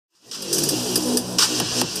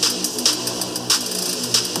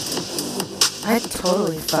I'd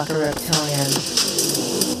totally fuck a reptilian.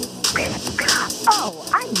 Oh,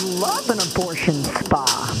 I love an abortion spa.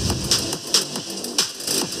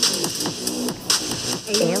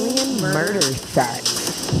 Alien murder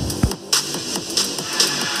sex.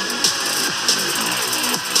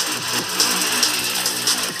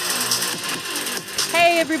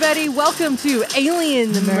 Hey everybody, welcome to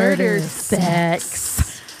Alien Murder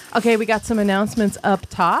Sex. Okay, we got some announcements up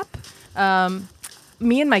top.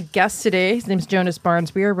 Me and my guest today, his name's Jonas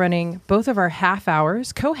Barnes, we are running both of our half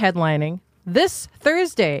hours, co-headlining, this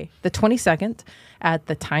Thursday, the 22nd, at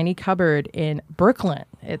the Tiny Cupboard in Brooklyn.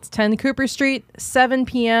 It's 10 Cooper Street, 7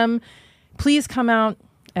 p.m. Please come out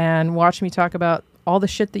and watch me talk about all the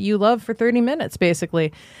shit that you love for 30 minutes,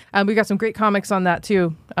 basically. We got some great comics on that,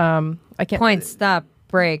 too. I can't... Point, stop,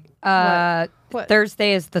 break. What?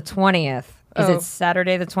 Thursday is the 20th. Is it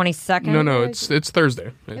Saturday the 22nd? No, it's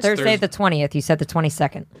Thursday. It's Thursday the 20th. You said the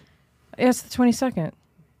 22nd. It's the 22nd.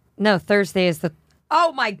 No, Thursday is the...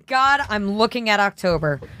 Oh, my God. I'm looking at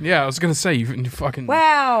October. Yeah, I was going to say, you fucking...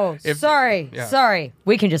 Wow. Sorry.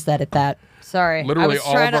 We can just edit that. Sorry. Literally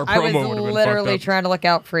all of our promo would have been I was literally fucked up. trying to look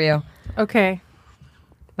out for you. Okay.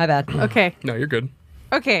 My bad. Okay. No, you're good.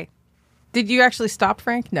 Okay. Did you actually stop,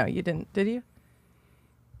 Frank? No, you didn't. Did you?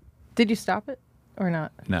 Did you stop it or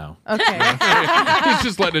not? No. Okay. He's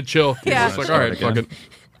just letting it chill. Yeah. He's just like, all right, fuck it.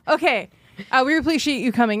 Okay. We appreciate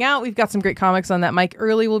you coming out. We've got some great comics on that. Mike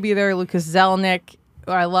Early will be there. Lucas Zelnick,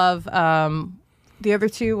 who I love. The other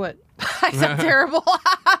two, what? I sound terrible.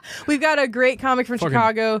 We've got a great comic from Fucking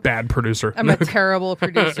Chicago. Bad producer. I'm a terrible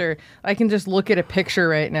producer. I can just look at a picture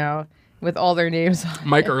right now with all their names on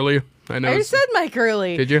Mike it. Early. I know. I just said Mike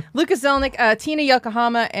Early. Did you? Lucas Zelnick, Tina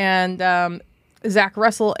Yokohama, and Zach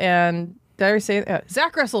Russell, and did I already say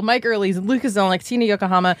Zach Russell, Mike Early, Lucas Zelnick, Tina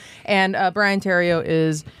Yokohama, and Brian Terrio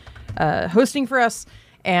is hosting for us.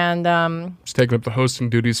 And He's taking up the hosting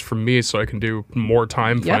duties from me so I can do more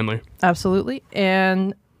time finally. Absolutely.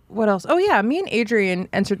 And what else? Oh, yeah. Me and Adrian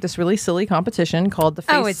entered this really silly competition called The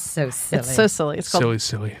Face. Oh, it's so silly. It's so silly. It's called,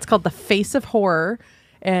 Silly. It's called The Face of Horror.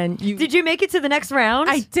 And you Did you make it to the next round?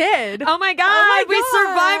 I did. Oh my God, we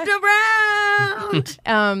survived a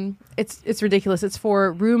round. It's ridiculous. It's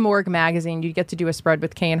for Rue Morgue magazine. You'd get to do a spread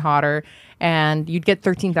with Kane Hodder, and you'd get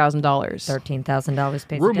 $13,000. $13,000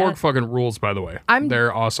 paid. Rue Morgue fucking rules, by the way.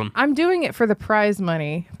 They're awesome. I'm doing it for the prize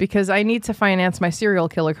money because I need to finance my serial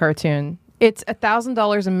killer cartoon. It's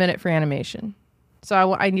 $1,000 a minute for animation,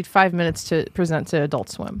 so I need 5 minutes to present to Adult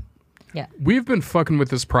Swim. Yeah. We've been fucking with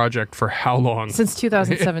this project for how long? Since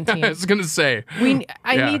 2017. I was gonna say. We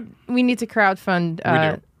need to crowdfund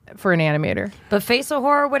for an animator. But Face of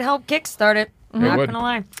Horror would help kickstart it. I'm not gonna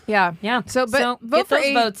lie. Yeah. So vote get for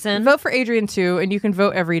those votes in. Vote for Adrian too, and you can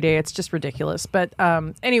vote every day. It's just ridiculous. But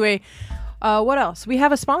anyway, what else? We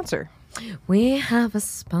have a sponsor. We have a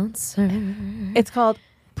sponsor. It's called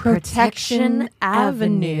Protection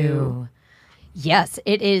Avenue. Yes,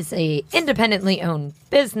 it is a independently owned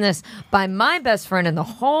business by my best friend in the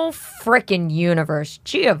whole frickin' universe,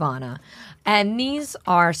 Giovanna. And these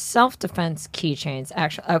are self-defense keychains,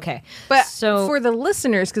 actually. Okay. But so for the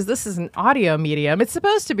listeners, because this is an audio medium, it's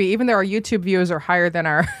supposed to be, even though our YouTube views are higher than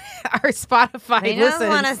our Spotify they listens. just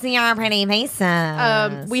want to see our pretty faces.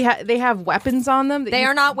 They have weapons on them. They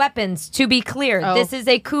are not weapons, to be clear. Oh. This is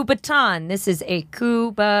a Kubaton.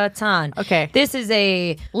 Okay. This is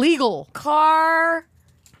a legal car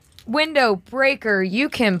window breaker. You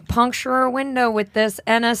can puncture a window with this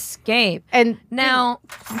and escape. And now,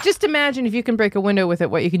 just imagine if you can break a window with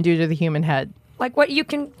it, what you can do to the human head. Like what you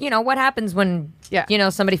can, what happens when,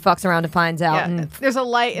 somebody fucks around and finds out. And there's a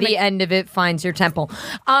light. The end of it finds your temple.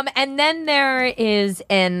 And then there is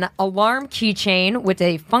an alarm keychain with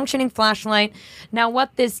a functioning flashlight. Now,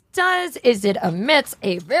 what this does is it emits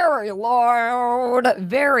a very loud,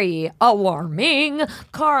 very alarming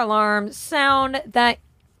car alarm sound that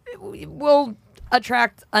will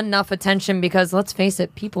attract enough attention because, let's face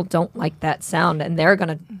it, people don't like that sound and they're going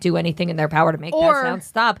to do anything in their power to make that sound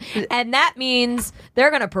stop. And that means they're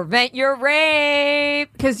going to prevent your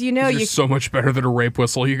rape. Because, you're so much better than a rape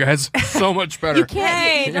whistle, you guys. So much better. You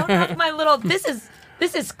can't. Hey, don't knock my little... This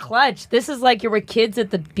is clutch. This is like you were kids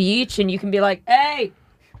at the beach and you can be like, hey...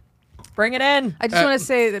 Bring it in. I just want to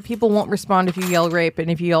say that people won't respond if you yell rape,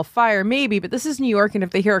 and if you yell fire, maybe. But this is New York, and if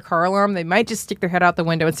they hear a car alarm, they might just stick their head out the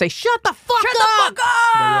window and say, "Shut the fuck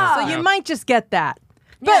up!" So you might just get that.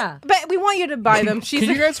 But we want you to buy them. Can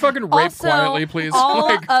you guys fucking rape also, quietly, please?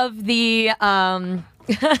 All of the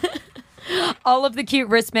all of the cute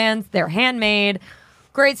wristbands, they're handmade.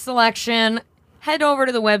 Great selection. Head over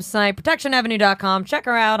to the website, protectionavenue.com. Check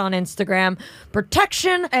her out on Instagram,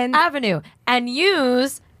 Protection Avenue, and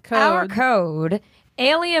use our code,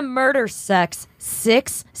 Alien Murder Sex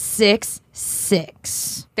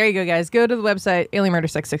 666. There you go, guys. Go to the website, Alien Murder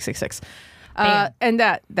Sex 666. And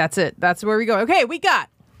that's it. That's where we go. Okay, we got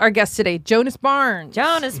our guest today, Jonas Barnes.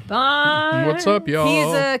 Jonas Barnes. What's up, y'all?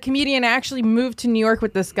 He's a comedian. I actually moved to New York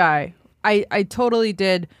with this guy. I totally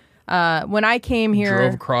did. When I came here.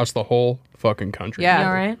 Drove across the whole fucking country. Yeah. You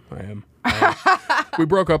all right? I am. We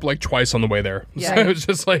broke up like twice on the way there. Yeah. So it was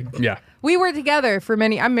just like, yeah. We were together for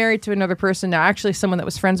I'm married to another person now. Actually, someone that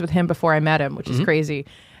was friends with him before I met him, which is crazy.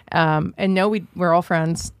 And no, we're all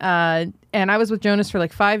friends. And I was with Jonas for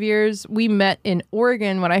like 5 years. We met in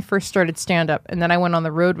Oregon when I first started stand-up. And then I went on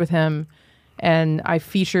the road with him. And I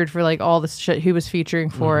featured for like all the shit he was featuring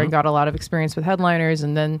for and got a lot of experience with headliners.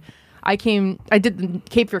 And then I did the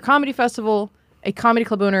Cape Fear Comedy Festival. A comedy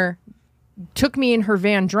club owner took me in her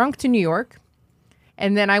van drunk to New York.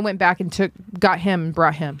 And then I went back and got him and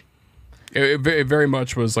brought him. It very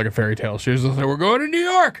much was like a fairy tale. She was like, we're going to New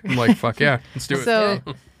York. I'm like, fuck yeah, let's do it. So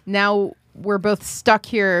now we're both stuck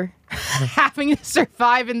here having to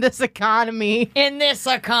survive in this economy. In this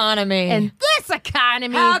economy. How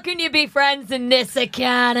How can you be friends in this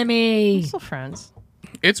economy? still friends?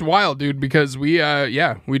 It's wild, dude, because we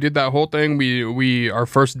did that whole thing. Our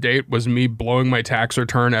first date was me blowing my tax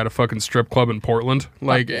return at a fucking strip club in Portland.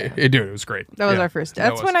 Like, dude, it was great. That was Yeah, our first. that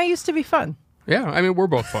That's was. when I used to be fun. Yeah, I mean, we're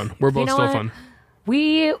both fun. We're both know still what? fun.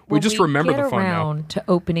 We just remember get the fun now. around to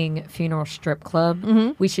opening Funeral Strip Club.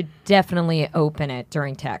 We should definitely open it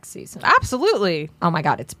during tax season. Absolutely. Oh my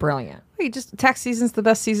God, it's brilliant. Tax season's the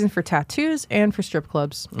best season for tattoos and for strip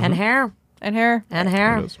clubs And hair. and hair. And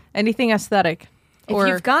hair. It is. Anything aesthetic. If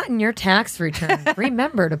you've gotten your tax return,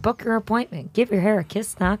 remember to book your appointment.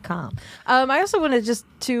 GiveYourHairAkiss.com. I also want to just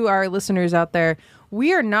to our listeners out there,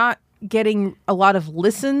 we are not getting a lot of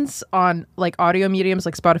listens on like audio mediums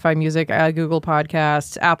like Spotify Music, Google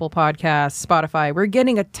Podcasts, Apple Podcasts, Spotify. We're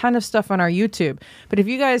getting a ton of stuff on our YouTube. But if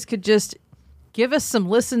you guys could just give us some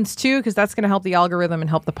listens too, because that's going to help the algorithm and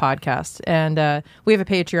help the podcast. And we have a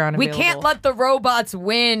Patreon We available. can't let the robots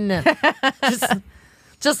win.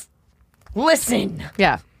 just listen.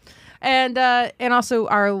 Yeah. And also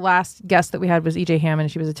our last guest that we had was EJ Hammond.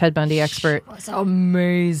 She was a Ted Bundy expert. That's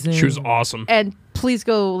amazing. She was awesome. And please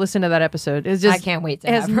go listen to that episode. It's just I can't wait to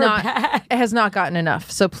it has have her not back. it has not gotten enough.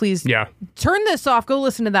 So please turn this off, go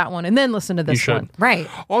listen to that one, and then listen to this should. one. Right.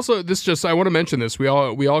 Also, I want to mention this. We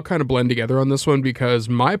all kind of blend together on this one because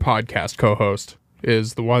my podcast co-host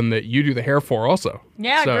is the one that you do the hair for also.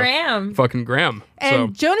 Yeah, So, Graham. Fucking Graham.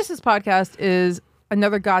 And Jonas's podcast is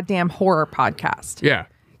another goddamn horror podcast. Yeah.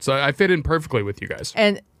 So I fit in perfectly with you guys.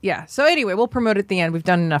 And yeah, so anyway, we'll promote it at the end. We've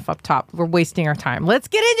done enough up top. We're wasting our time. Let's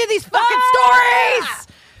get into these fucking stories.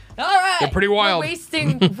 All right. They're pretty wild.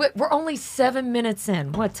 We're only 7 minutes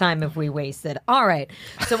in. What time have we wasted? All right.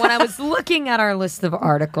 So when I was looking at our list of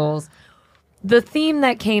articles, the theme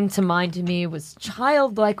that came to mind to me was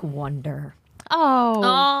childlike wonder.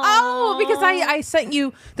 Oh, because I sent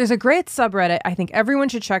you. There's a great subreddit I think everyone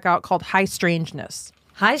should check out called High Strangeness.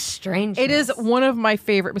 High strangeness. It is one of my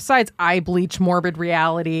favorite. Besides Eye Bleach, Morbid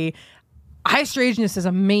Reality, High Strangeness is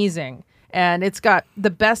amazing, and it's got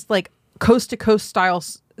the best like coast to coast style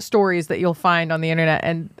stories that you'll find on the internet.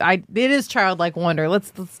 And it is childlike wonder.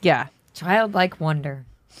 Let's childlike wonder.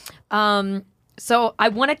 So I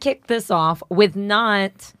want to kick this off with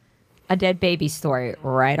not a dead baby story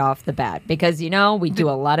right off the bat because we do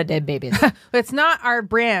a lot of dead babies. It's not our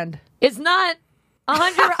brand. It's not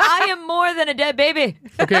 100. I am more than a dead baby.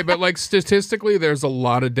 Okay, but like statistically, there's a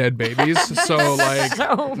lot of dead babies. So like,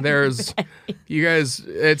 So there's you guys.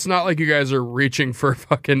 It's not like you guys are reaching for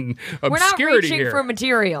fucking obscurity We're not reaching here. for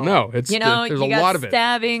material. No, it's there's a lot of it.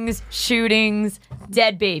 Stabbings, shootings,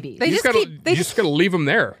 dead babies. They You just just gotta, keep- they you just gotta leave them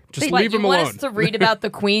there. Just What, leave you them want alone. us to read about the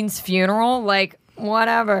Queen's funeral? Like,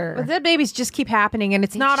 whatever. But dead babies just keep happening, and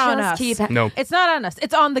it's not on us. No. It's not on us.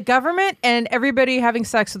 It's on the government and everybody having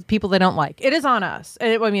sex with people they don't like. It is on us.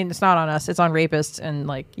 It's not on us. It's on rapists and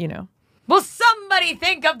Will somebody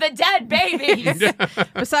think of the dead babies?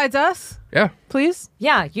 Besides us, Yeah. please.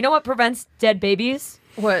 Yeah, you know what prevents dead babies?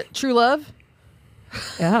 What, true love?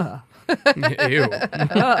 Yeah. Ew.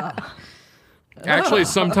 Actually,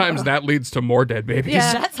 sometimes that leads to more dead babies.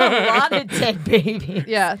 Yeah. That's a lot of dead babies.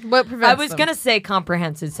 Yeah. What prevents I was them? going to say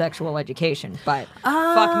comprehensive sexual education, but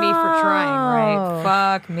fuck me for trying, right?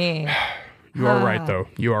 Fuck me. You are right, though.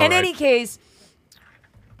 You are In right. any case,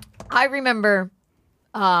 I remember,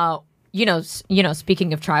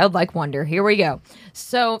 speaking of childlike wonder, here we go.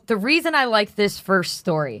 So the reason I like this first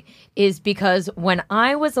story is because when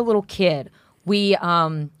I was a little kid, we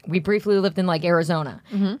briefly lived in like Arizona,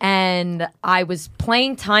 and I was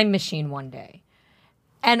playing Time Machine one day,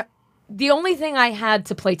 And the only thing I had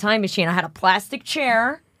to play Time Machine, I had a plastic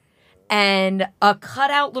chair and a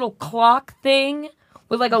cutout little clock thing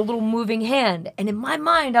with like a little moving hand. And in my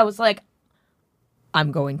mind, I was like,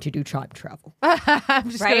 I'm going to do time travel. I'm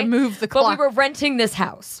just going to move the But clock. we were renting this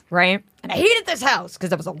house, right? And I hated this house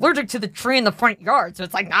because I was allergic to the tree in the front yard. So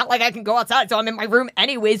it's like not like I can go outside. So I'm in my room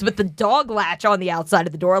anyways with the dog latch on the outside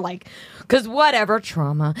of the door. Like, because whatever,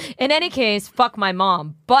 trauma. In any case, fuck my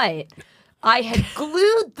mom. But I had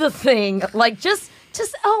glued the thing, like just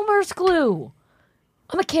Elmer's glue.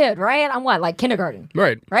 I'm a kid, right? I'm what, like kindergarten?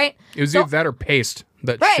 Right. Right? It was So- either that or paste.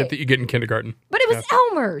 That Right. shit that you get in kindergarten. But it was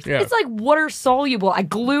Elmer's. Yeah. It's like water soluble. I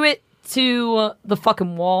glue it to the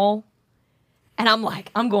fucking wall. And I'm like,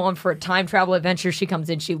 I'm going for a time travel adventure. She comes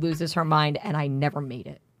in, she loses her mind, and I never made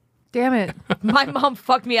it. Damn it. My mom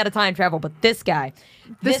fucked me out of time travel, but this guy.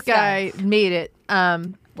 This guy made it.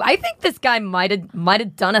 I think this guy might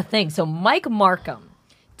have done a thing. So Mike Markham,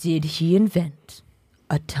 did he invent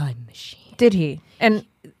a time machine? Did he? And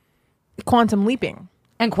quantum leaping.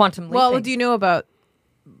 And quantum leaping. Well, what do you know about?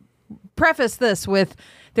 Preface this with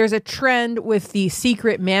there's a trend with the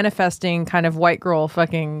secret manifesting kind of white girl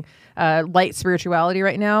fucking light spirituality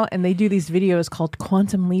right now, and they do these videos called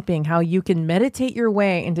quantum leaping, how you can meditate your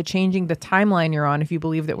way into changing the timeline you're on if you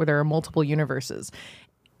believe that there are multiple universes.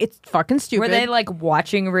 It's fucking stupid. Were they like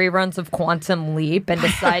watching reruns of Quantum Leap and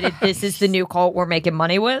decided this is the new cult we're making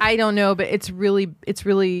money with? I don't know, but it's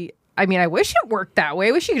really. I mean, I wish it worked that way.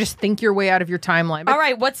 I wish you could just think your way out of your timeline. But All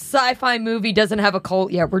right, what sci-fi movie doesn't have a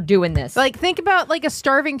cult yet? We're doing this. like, think about like a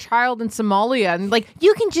starving child in Somalia, and like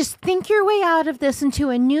you can just think your way out of this into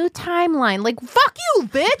a new timeline. Like, fuck you,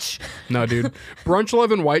 bitch. No, dude. Brunch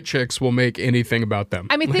loving white chicks will make anything about them.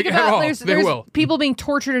 I mean, Like, think at about all. there's They will. people being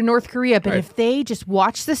tortured in North Korea, but Right. if they just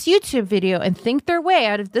watch this YouTube video and think their way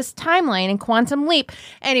out of this timeline and quantum leap.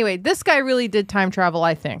 Anyway, this guy really did time travel,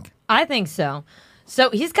 I think. I think so. So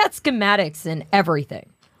he's got schematics and everything.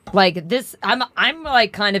 Like this, I'm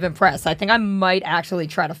like kind of impressed. I think I might actually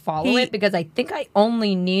try to follow it because I think I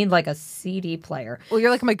only need like a CD player. Well, you're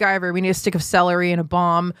like MacGyver. We need a stick of celery and a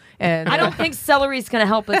bomb. And I don't think celery's going to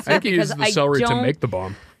help us I here think he because used the celery to don't- make the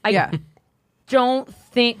bomb. yeah. don't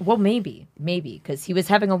think. Well, maybe because he was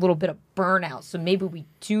having a little bit of burnout. So maybe we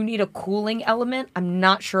do need a cooling element. I'm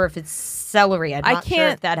not sure if it's celery. I'm not sure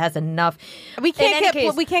if that has enough. We In can't any get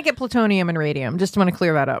case- we can't get plutonium and radium. Just want to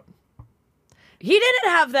clear that up. He didn't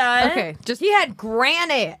have that. Okay, he had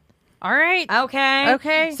granite. All right. Okay.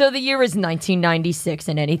 Okay. So the year is 1996,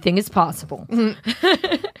 and anything is possible.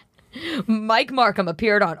 Mike Markham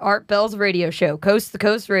appeared on Art Bell's radio show, Coast to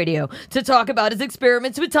Coast Radio, to talk about his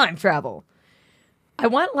experiments with time travel. I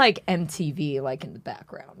want like MTV like in the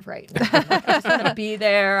background, right? Like, I just want to be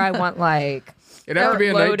there. I want like It had to be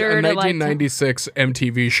a Loader to, like, 1996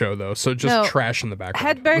 MTV show, though, so just No. trash in the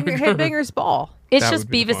background. Headbanger's Ball. It's That just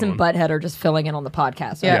would be the Beavis fun and one. Butthead are just filling in on the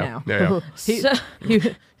podcast Yeah. right now. Yeah. So,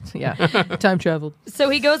 Yeah. Time traveled. so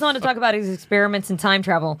he goes on to talk about his experiments in time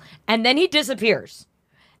travel, and then he disappears.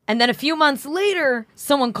 And then a few months later,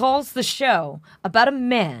 someone calls the show about a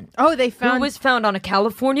man Oh, they who found was found on a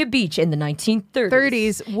California beach in the 1930s.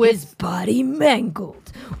 30s with- his body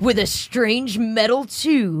mangled with a strange metal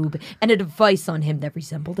tube and a device on him that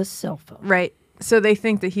resembled a cell phone. right. So they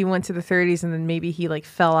think that he went to the 30s and then maybe he like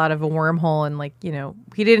fell out of a wormhole and like, you know,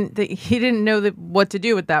 he didn't know what to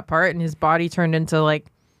do with that part and his body turned into like,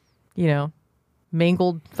 you know,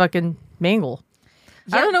 mangled fucking mangle.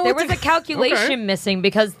 Yeah, I don't know there what was a calculation missing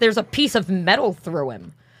because there's a piece of metal through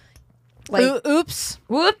him. Like, Oops.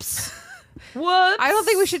 whoops. Whoops. I don't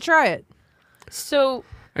think we should try it. So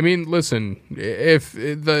I mean, listen, if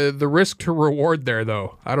the risk to reward there,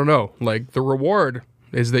 though, I don't know. Like, the reward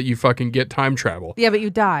is that you fucking get time travel. Yeah, but you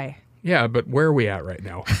die. Yeah, but where are we at right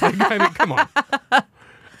now? Like, I mean, come on.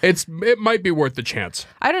 It might be worth the chance.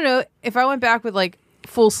 I don't know. If I went back with like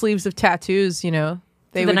full sleeves of tattoos, you know,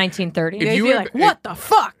 they the would 1930s. they'd you be were- like, "What the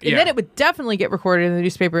fuck?" And Yeah. then it would definitely get recorded in the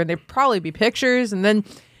newspaper, and there'd probably be pictures, and then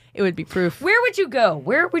it would be proof. Where would you go?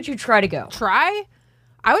 Where would you try to go?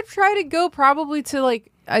 I would try to go probably to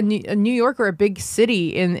like a New York or a big city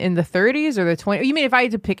in the 30s or the 20s. You mean if I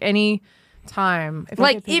had to pick any time?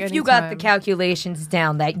 Like if you got the calculations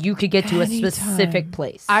down that you could get to a Anytime. specific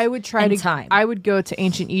place. I would try and to. time. I would go to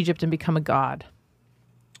ancient Egypt and become a god.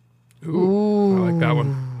 Ooh. I like that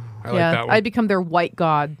one. I like that one. I'd become their white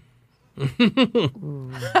god.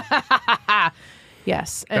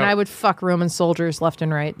 Yes, and Yep. I would fuck Roman soldiers left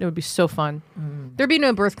and right. It would be so fun. There'd be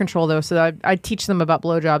no birth control though, so I'd teach them about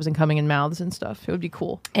blowjobs and coming in mouths and stuff. It would be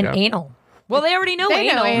cool. and Yeah. anal. Well, they already know They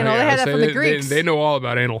know anal. They had that so from the Greeks. They know all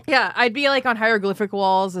about anal. Yeah, I'd be like on hieroglyphic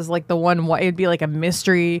walls as like the one. It'd be like a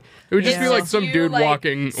mystery. It would just be like some You, dude like,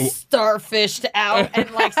 walking. starfished out and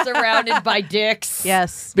like surrounded by dicks.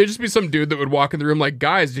 Yes. There'd just be some dude that would walk in the room like,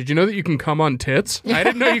 guys, did you know that you can come on tits? I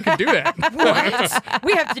didn't know you could do that. What?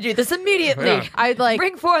 We have to do this immediately. Yeah. I'd like.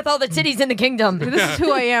 Bring forth all the titties in the kingdom. This is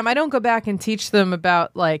who I am. I don't go back and teach them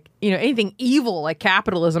about like anything evil like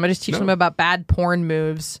capitalism. I just teach them about bad porn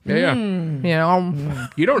moves. Yeah.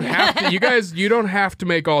 You don't have to. You don't have to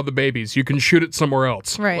make all the babies. You can shoot it somewhere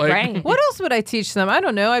else. Right. Like, Right. What else would I teach them? I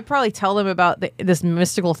don't know. I'd probably tell them about this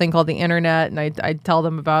mystical thing called the internet, and I'd tell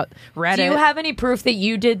them about Reddit. Do you have any proof that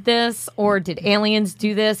you did this, or did aliens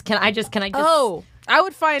do this? Can I just? Oh, I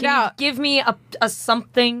would find Can out. you give me a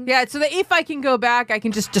something? Yeah, so that if I can go back, I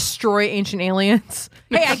can just destroy ancient aliens.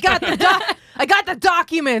 Hey, I got the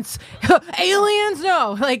documents. Aliens?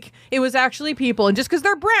 No, like it was actually people, and just because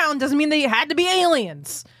they're brown doesn't mean they had to be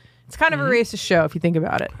aliens. It's kind of a racist show if you think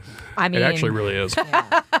about it. I mean, It actually really is.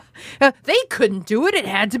 They couldn't do it. It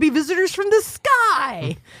had to be visitors from the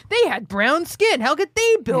sky. They had brown skin. How could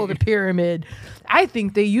they build a pyramid? I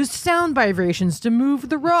think they used sound vibrations to move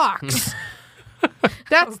the rocks.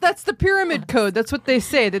 That's the pyramid code. That's what they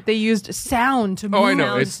say, that they used sound to move. Oh, I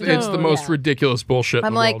know. It's the stone. most ridiculous bullshit I'm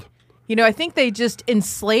in the like, world. I think they just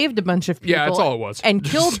enslaved a bunch of people. Yeah, that's all it was. And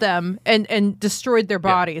killed them and destroyed their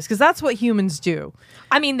bodies because that's what humans do.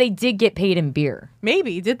 I mean, they did get paid in beer.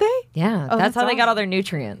 Maybe, did they? Yeah, Oh, that's that's how they got awesome. all their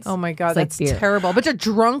nutrients. Oh my God, It's like that's beer. terrible. A bunch of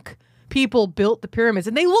drunk people built the pyramids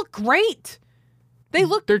and they look great. They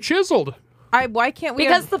look. They're chiseled. Why can't we?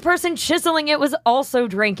 Because the person chiseling it was also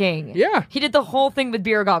drinking. Yeah. He did the whole thing with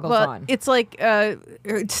beer goggles Well, on. it's like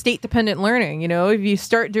state-dependent learning. If you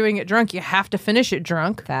start doing it drunk, you have to finish it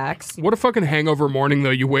drunk. Facts. What a fucking hangover morning, though.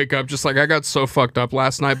 You wake up just like, I got so fucked up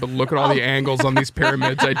last night, but look at all the angles on these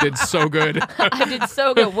pyramids. I did so good. I did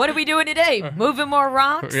so good. What are we doing today? Moving more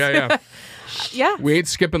rocks? Yeah. Yeah. We ain't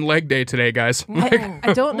skipping leg day today, guys.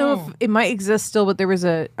 I don't know if it might exist still, but there was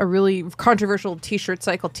a really controversial T-shirt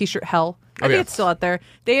site called T-shirt Hell. I think yeah. it's still out there.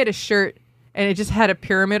 They had a shirt, and it just had a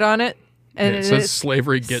pyramid on it. And It says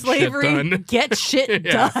slavery, get shit done. Get shit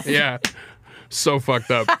Yeah, done. yeah. So fucked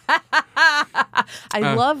up. I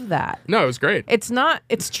love that. No, it was great.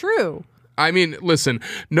 It's true. I mean, listen,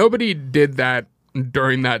 nobody did that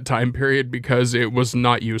during that time period because it was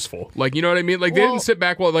not useful. Like, you know what I mean? Like, they Well- didn't sit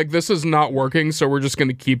back, well, like, this is not working, so we're just going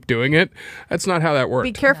to keep doing it. That's not how that worked.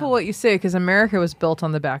 Be careful what you say, because America was built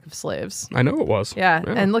on the back of slaves. I know it was. Yeah,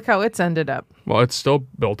 and look how it's ended up. Well, it's still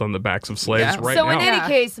built on the backs of slaves Yeah. right So now. in any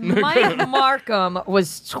case, Mike Markham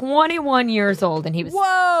was 21 years old, and he was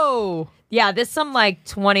Whoa! yeah. This some like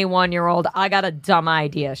 21-year-old. I got a dumb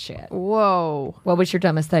idea. Shit. Whoa! What was your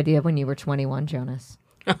dumbest idea when you were 21, Jonas?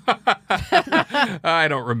 I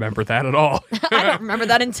don't remember that at all. I don't remember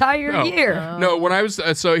that entire year. No, when I was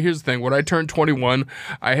so here's the thing. When I turned 21,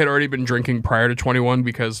 I had already been drinking prior to 21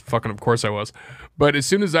 because fucking of course I was. But as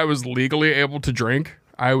soon as I was legally able to drink,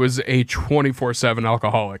 I was a 24/7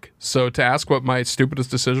 alcoholic. So to ask what my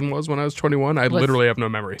stupidest decision was when I was 21, I literally have no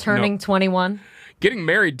memory. Turning No. 21. Getting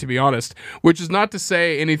married, to be honest, which is not to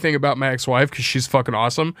say anything about my ex-wife because she's fucking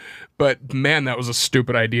awesome, but man, that was a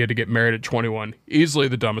stupid idea to get married at 21. Easily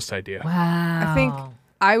the dumbest idea. Wow. I think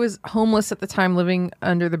I was homeless at the time, living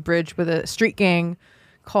under the bridge with a street gang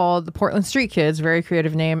called the Portland Street Kids. Very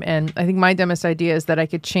creative name. And I think my dumbest idea is that I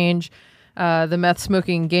could change the meth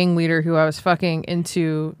smoking gang leader who I was fucking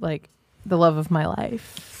into like the love of my life.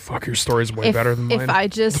 Fuck, your story's way better than mine. If I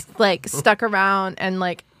just like stuck around and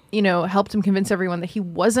like, helped him convince everyone that he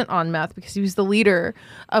wasn't on meth because he was the leader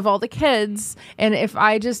of all the kids. And if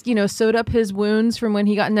I just, sewed up his wounds from when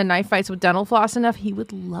he got into knife fights with dental floss enough, he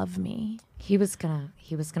would love me. he was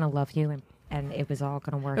gonna love you, and it was all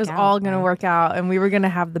gonna work. It was out, all going to right? work out, and we were going to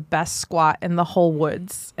have the best squat in the whole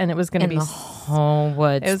woods, and it was going to in be the whole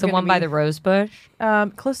woods. It was The gonna one by be- the rose bush.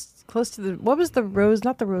 close to the what was the rose?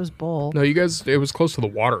 Not the Rose Bowl. No, you guys, it was close to the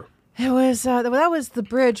water. It was that was the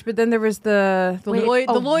bridge, but then there was the Lloyd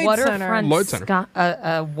Center. Lloyd Center.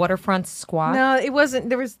 A waterfront squat. No, it wasn't.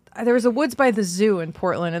 There was a woods by the zoo in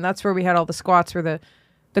Portland, and that's where we had all the squats. Where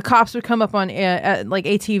the cops would come up on like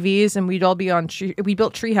ATVs, and we'd all be on. We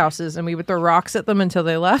built tree houses, and we would throw rocks at them until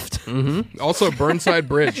they left. Also, Burnside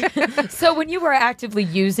Bridge. So when you were actively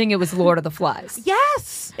using, it was Lord of the Flies.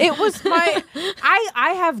 Yes, it was my.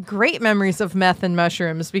 I have great memories of meth and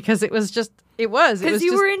mushrooms because it was just. It was Because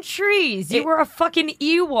you just, were in trees. You were a fucking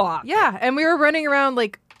Ewok. Yeah, and we were running around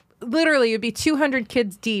like. Literally, it'd be 200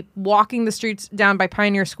 kids deep walking the streets down by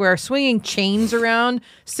Pioneer Square, swinging chains around,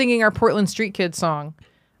 singing our Portland Street Kids song.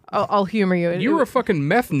 I'll humor you. You were a fucking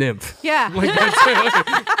meth nymph. Yeah. Like,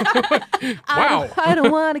 wow. I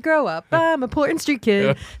don't want to grow up. I'm a Portland street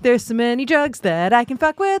kid. There's so many drugs that I can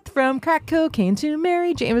fuck with, from crack cocaine to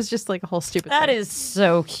Mary Jane. It was just like a whole stupid That thing. is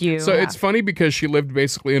so cute. So it's funny because she lived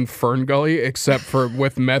basically in Fern Gully, except for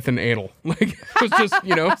with meth and anal. Like, it was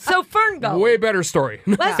just, So Fern Gully. way better story.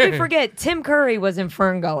 Lest we forget, Tim Curry was in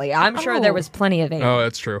Fern Gully. I'm sure there was plenty of Oh,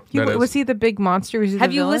 that's true. That is. Was he the big monster? Was he the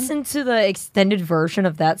Have you villain? listened to the extended version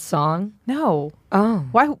of that song? No. Oh.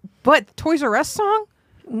 Why? What? Toys R Us song?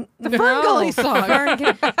 The Fern Gully song.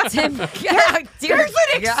 Tim, There's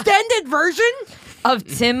an extended version? of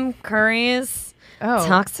Tim Curry's Oh.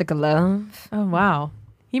 Toxic Love. Oh, wow.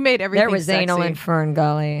 He made everything There was sexy. anal in Fern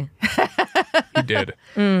Gully. He did.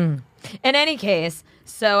 In any case,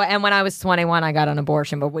 and when I was 21, I got an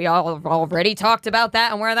abortion, but we all already talked about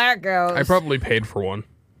that and where that goes. I probably paid for one.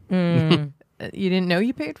 You didn't know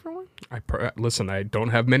you paid for one? Listen, I don't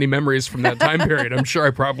have many memories from that time period. I'm sure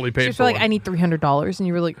I probably paid Just for like, one. I need $300. And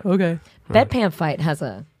you were like, okay. Bedpan Fight has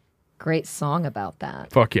a great song about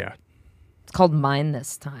that. Fuck yeah. It's called Mine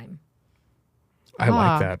This Time. I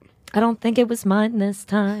like that. I don't think it was mine this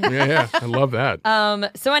time. Yeah. I love that.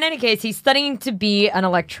 So in any case, he's studying to be an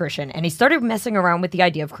electrician, and he started messing around with the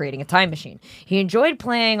idea of creating a time machine. He enjoyed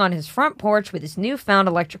playing on his front porch with his newfound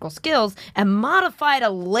electrical skills and modified the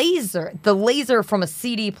laser from a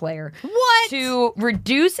CD player. What? To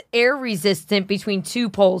reduce air resistance between two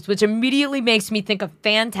poles, which immediately makes me think of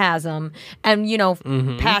Phantasm and,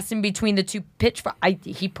 passing between the two pitch.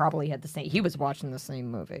 He probably had the same. He was watching the same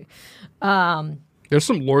movie. There's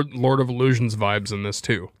some Lord of Illusions vibes in this,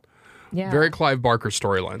 too. Yeah. Very Clive Barker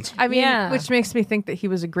storylines. I mean, Yeah. which makes me think that he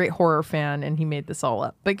was a great horror fan and he made this all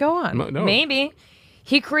up. But go on. No. Maybe.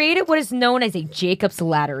 He created what is known as a Jacob's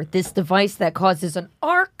ladder, this device that causes an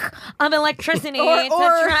arc of electricity to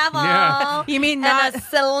travel Yeah. You mean in not? a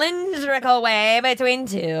cylindrical way between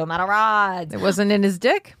two metal rods. It wasn't in his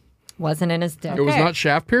dick? Wasn't in his dick. It was Okay. not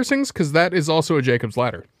shaft piercings, because that is also a Jacob's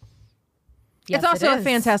Ladder. Yes, It's also it a is.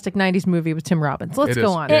 fantastic 90s movie with Tim Robbins. Let's It go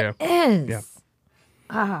is. on. Yeah. It is.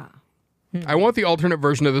 Yeah. I want the alternate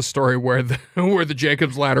version of this story where the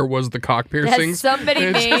Jacob's Ladder was the cock Has piercings. somebody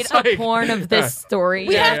It's made just a like- porn of this story?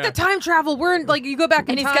 We Yeah. have to time travel. We're in, like, you go back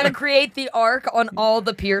in And he's time. got to create the arc on all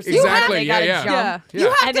the piercings. Exactly, And they gotta yeah. jump. Yeah. Yeah. You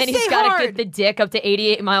have And to then he's stay got to hard. get the dick up to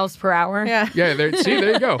 88 miles per hour. Yeah. Yeah, there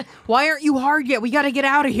you go. Why aren't you hard yet? We got to get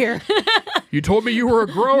out of here. You told me you were a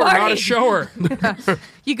grower, not a Marty. shower.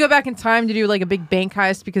 You go back in time to do like a big bank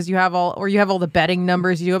heist because you have all the betting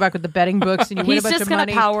numbers. You go back with the betting books and you win a He's bunch just of going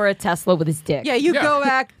money. to power a Tesla with his dick. Yeah, you Yeah. go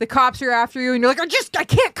back. The cops are after you, and you're like, I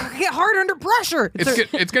can't get hard under pressure.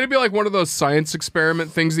 It's going to be like one of those science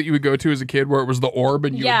experiment things that you would go to as a kid where it was the orb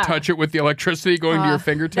and you Yeah. would touch it with the electricity going to your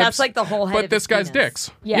fingertips. That's like the whole head But of this his guy's penis.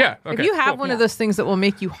 dicks. Yeah. If Okay, you have cool. one of those things that will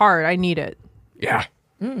make you hard, I need it. Yeah.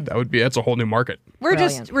 That's a whole new market. We're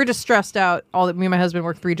Brilliant. just stressed out. Me and my husband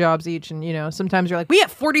work 3 jobs each, and sometimes you're like, we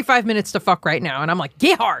have 45 minutes to fuck right now, and I'm like,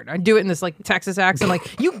 get hard. I do it in this like Texas accent,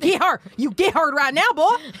 like, you get hard right now,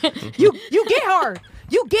 boy. You get hard.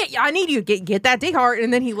 I need you to get that dick hard.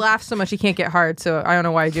 And then he laughs so much he can't get hard. So I don't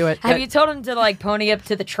know why I do it. Have you told him to like pony up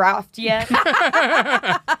to the trough yet?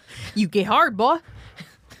 You get hard, boy.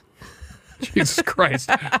 Jesus Christ.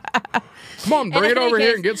 Come on, bring in it over any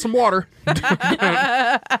here case- and get some water.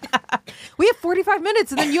 We have 45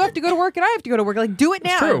 minutes, and then you have to go to work, and I have to go to work. Like, do it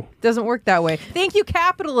now. true. It doesn't work that way. Thank you,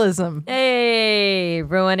 capitalism. Hey,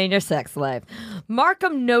 ruining your sex life.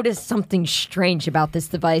 Markham noticed something strange about this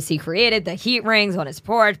device he created. The heat rings on his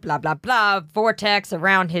porch, blah, blah, blah, vortex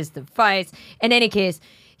around his device. In any case,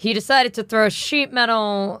 he decided to throw a sheet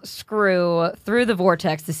metal screw through the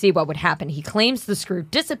vortex to see what would happen. He claims the screw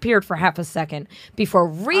disappeared for half a second before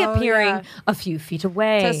reappearing yeah. a few feet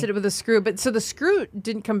away. Tested it with a screw, but so the screw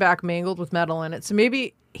didn't come back mangled with metal in it. So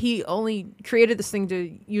maybe he only created this thing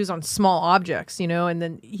to use on small objects, and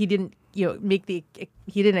then he didn't,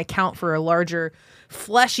 he didn't account for a larger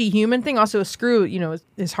fleshy human thing. Also, a screw,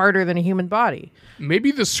 is harder than a human body.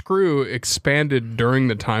 Maybe the screw expanded during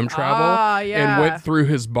the time travel yeah. and went through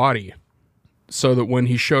his body so that when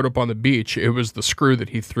he showed up on the beach, it was the screw that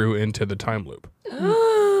he threw into the time loop.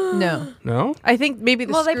 No, No? I think maybe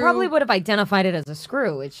the Well, screw. they probably would have identified it as a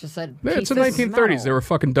screw. It's just a piece It's the of 1930s. metal. They were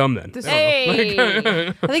fucking dumb then. Hey!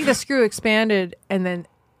 I think the screw expanded and then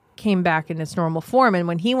came back in its normal form. And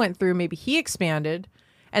when he went through, maybe he expanded,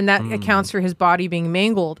 and that accounts for his body being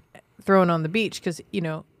mangled, thrown on the beach because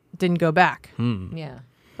didn't go back. Yeah.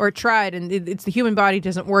 Or it tried, and it's the human body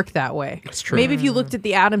doesn't work that way. That's true. Maybe if you looked at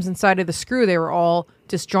the atoms inside of the screw, they were all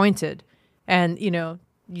disjointed, and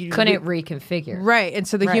you Couldn't reconfigure. right. And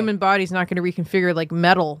so the Right. human body's not going to reconfigure like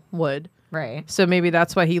metal would. Right. So maybe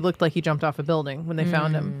that's why he looked like he jumped off a building when they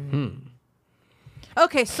found him.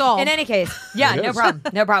 Okay, solved. In any case, yeah, It no is. problem.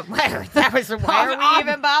 No problem. That was why are we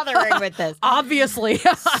even bothering with this? Obviously.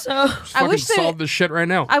 So Fucking wish they- solve this shit right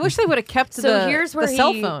now. I wish they would have kept here's where the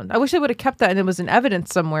cell he- phone. I wish they would have kept that and it was in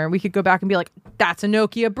evidence somewhere. We could go back and be like, that's a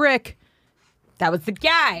Nokia brick. that was the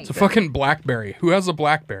guy. It's a fucking BlackBerry. Who has a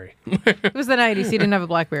BlackBerry? It was the 90s. He didn't have a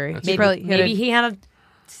BlackBerry. He probably had Maybe a- he had a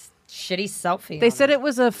shitty selfie. They on said it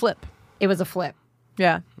was a flip. it was a flip.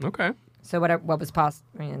 Yeah. Okay. So what was possible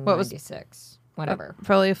in What was- 96? Whatever.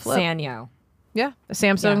 Probably a flip. Sanyo. Yeah. A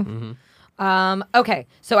Samsung. Okay,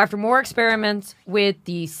 so after more experiments with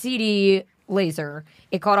the CD laser,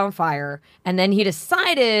 it caught on fire, and then he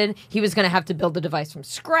decided he was going to have to build the device from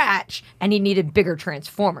scratch, and he needed bigger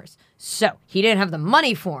transformers. So he didn't have the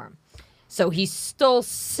money for them. So he stole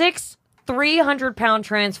 6 300-pound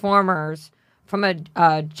transformers from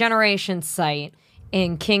a generation site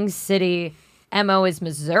in King City. MO is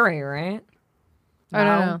Missouri, right? I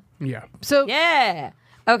don't No? know. Yeah. So Yeah.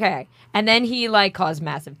 Okay. And then he caused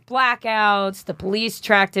massive blackouts. The police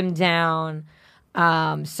tracked him down.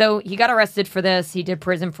 So he got arrested for this. He did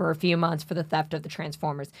prison for a few months for the theft of the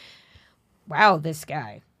Transformers. Wow, this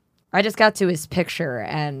guy. I just got to his picture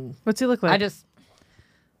and what's he look like?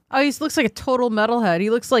 Oh, he looks like a total metalhead. He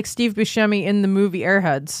looks like Steve Buscemi in the movie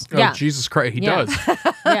Airheads. Oh, Yeah. Jesus Christ. He Yeah. does.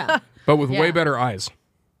 yeah. But with Yeah. way better eyes.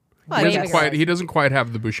 Well, Way I guess. bigger. He doesn't quite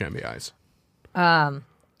have the Buscemi eyes. God,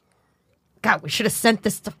 we should have sent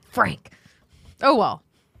this to Frank. Oh, well.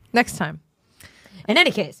 Next time. In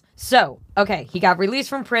any case, so, okay, he got released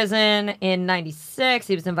from prison in 96.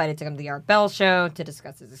 He was invited to come to the Art Bell show to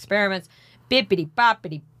discuss his experiments. Bippity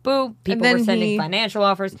boppity boo. People then were sending he- financial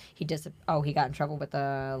offers. He got in trouble with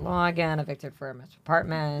the law again, evicted from his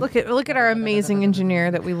apartment. Look at our amazing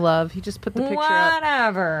engineer that we love. He just put the picture up.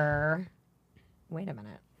 Whatever. Wait a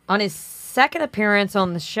minute. On his second appearance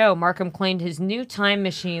on the show, Markham claimed his new time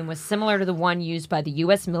machine was similar to the one used by the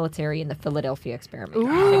U.S. military in the Philadelphia experiment,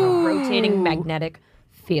 using a rotating magnetic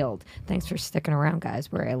field. Thanks for sticking around,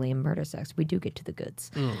 guys. We're Alien Murder Sex. We do get to the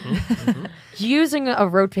goods. Using a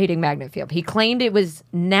rotating magnet field, he claimed it was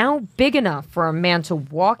now big enough for a man to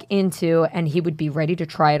walk into, and he would be ready to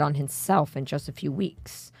try it on himself in just a few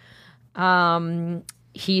weeks.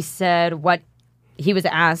 He said he was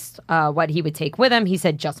asked what he would take with him. He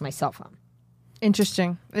said, just my cell phone.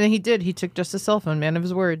 Interesting. And then he did. He took just a cell phone, man of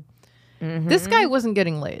his word. This guy wasn't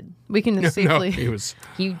getting laid. We can No, safely. he was.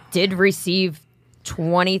 He did receive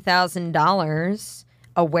 $20,000,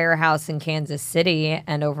 a warehouse in Kansas City,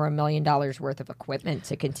 and over $1 million worth of equipment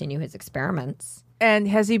to continue his experiments. And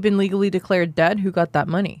has he been legally declared dead? Who got that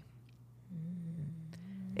money?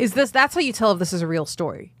 That's how you tell if this is a real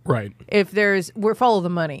story. Right. If we're follow the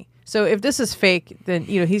money. So if this is fake, then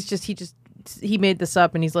he made this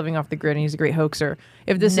up and he's living off the grid and he's a great hoaxer.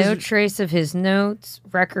 If this No is trace of his notes,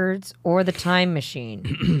 records, or the time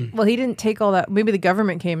machine. well, he didn't take all that. Maybe the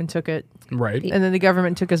government came and took it, Right. and then the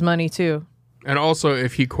government took his money too. And also,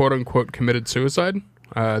 if he quote unquote committed suicide,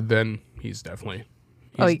 then he's definitely.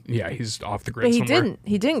 He's off the grid. But he somewhere. didn't.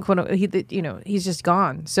 He didn't quote. He's just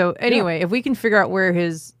gone. So anyway, if we can figure out where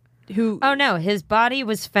Oh no, his body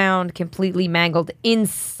was found completely mangled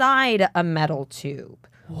inside a metal tube.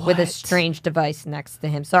 With a strange device next to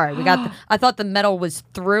him. Sorry, I thought the metal was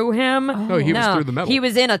through him. No, he was through the metal. He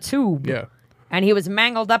was in a tube. Yeah. And he was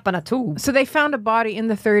mangled up in a tube. So they found a body in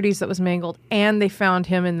the 30s that was mangled, and they found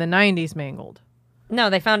him in the 90s mangled. No,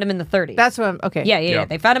 they found him in the 30s. That's what I'm okay. Yeah.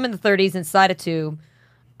 They found him in the 30s inside a tube.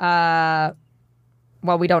 Well,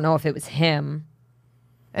 we don't know if it was him.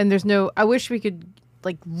 And there's no. I wish we could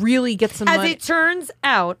really get some As money. it turns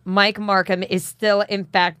out, Mike Markham is still, in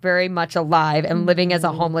fact, very much alive and living as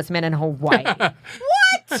a homeless man in Hawaii.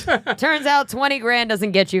 What? Turns out 20 grand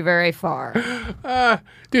doesn't get you very far.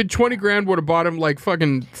 Dude, 20 grand would have bought him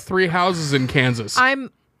fucking 3 houses in Kansas. I'm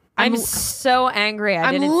so angry I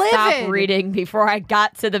I'm didn't stop livid. reading before I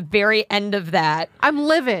got to the very end of that. I'm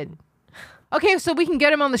livid. Okay, so we can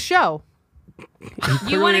get him on the show.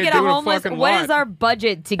 You want to ain't get a doing a homeless? fucking What lot. is our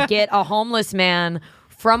budget to get a homeless man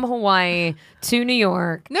from Hawaii to New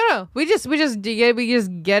York? No, we just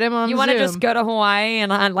get him on. You want to Zoom. just go to Hawaii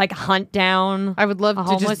and hunt down? I would love a to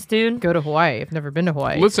homeless just dude. go to Hawaii. I've never been to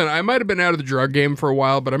Hawaii. Listen, I might have been out of the drug game for a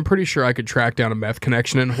while, but I'm pretty sure I could track down a meth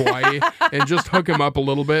connection in Hawaii and just hook him up a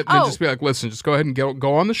little bit and then just be like, listen, just go ahead and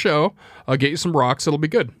go on the show. I'll get you some rocks. It'll be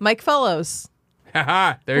good. Mike Fellows.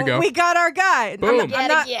 Haha, there you go. We got our guy. Boom.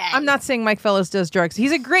 I'm not saying Mike Fellows does drugs. He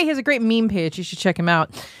has a great meme page. You should check him out.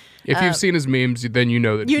 If you've seen his memes, then you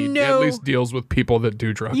know that he know- at least deals with people that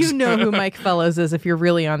do drugs. You know who Mike Fellows is if you're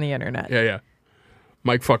really on the internet. Yeah.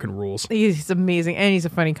 Mike fucking rules. He's amazing, and he's a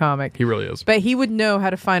funny comic. He really is. But he would know how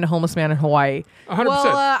to find a homeless man in Hawaii. 100%.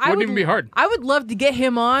 Well, Wouldn't even be hard. I would love to get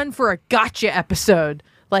him on for a gotcha episode.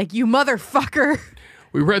 Like, you motherfucker.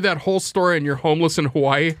 We read that whole story and you're homeless in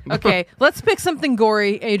Hawaii. Okay, let's pick something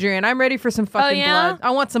gory, Adrian. I'm ready for some fucking blood.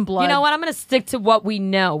 I want some blood. You know what? I'm going to stick to what we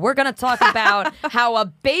know. We're going to talk about how a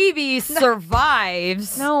baby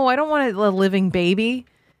survives. No, I don't want a living baby.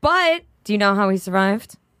 But do you know how he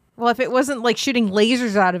survived? Well, if it wasn't like shooting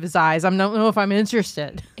lasers out of his eyes, I don't know if I'm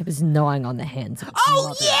interested. It was gnawing on the hands of his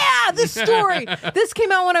mother. Yeah, this story. This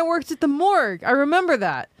came out when I worked at the morgue. I remember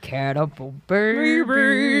that. Cannibal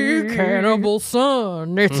baby. Cannibal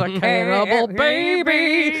son. It's a cannibal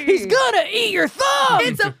baby. He's gonna eat your thumb.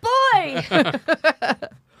 It's a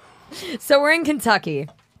boy. So we're in Kentucky.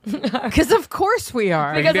 Because of course we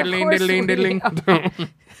are. Because of Diddling, course diddling, we diddling. are.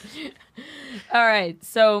 All right.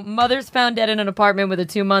 So mother's found dead in an apartment with a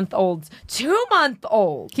 2-month-old.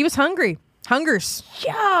 2-month-old. He was hungry. Hungers.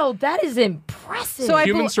 Yo, that is impressive. So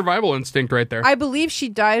Human survival instinct right there. I believe she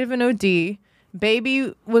died of an OD.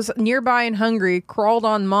 Baby was nearby and hungry, crawled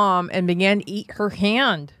on mom, and began to eat her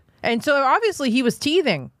hand. And so obviously he was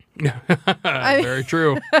teething. Very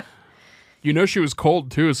true. You know she was cold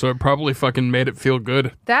too, so it probably fucking made it feel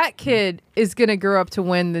good. That kid is going to grow up to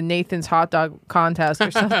win the Nathan's hot dog contest or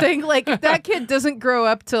something. Like, if that kid doesn't grow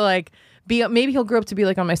up to, like, be, maybe he'll grow up to be,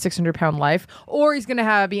 like, on my 600-pound life, or he's going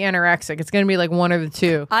to be anorexic. It's going to be, like, one of the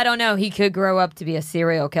two. I don't know. He could grow up to be a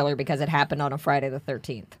serial killer because it happened on a Friday the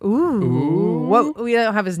 13th. Ooh. What, we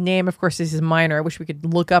don't have his name. Of course, he's minor. I wish we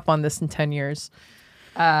could look up on this in 10 years.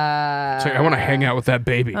 So I want to hang out with that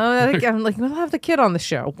baby. I'm like, we'll have the kid on the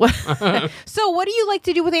show. So what do you like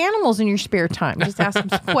to do with animals in your spare time? Just ask him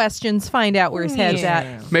some questions, find out where his head's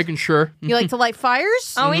at. Making sure. You like to light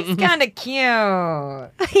fires? Oh, he's kind of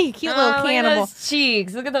cute. Cute little Look at cannibal. those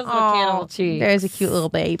cheeks. Look at those little cannibal cheeks. There's a cute little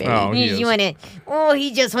baby. Oh, he is.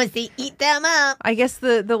 He just wants to eat them up. I guess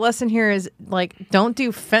the lesson here is, like, don't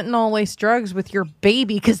do fentanyl-laced drugs with your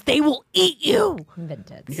baby because they will eat you.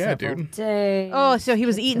 Yeah, dude. Oh, so he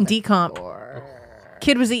was eating decomp.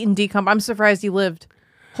 Kid was eating decomp. I'm surprised he lived.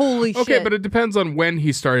 Holy shit. Okay, but it depends on when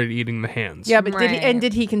he started eating the hands. Yeah, but Right.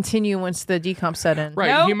 did he continue once the decomp set in? Right.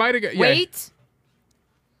 Nope. He might have got. Yeah. Wait.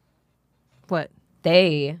 What?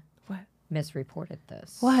 They What? misreported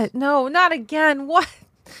this. What? No, not again. What?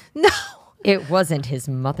 No. It wasn't his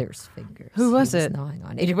mother's fingers. Who was he it? Gnawing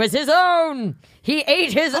on. It was his own. He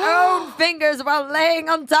ate his own fingers while laying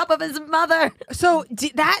on top of his mother. So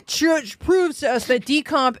that proves to us that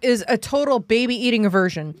decomp is a total baby eating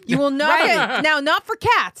aversion. You will not get, now, not for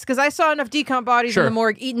cats, because I saw enough decomp bodies in the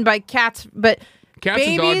morgue eaten by cats, but Cats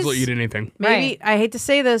and dogs will eat anything. Maybe, I hate to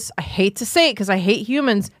say this. I hate to say it because I hate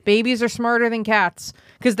humans. Babies are smarter than cats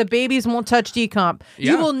because the babies won't touch decomp.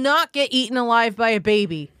 Yeah. You will not get eaten alive by a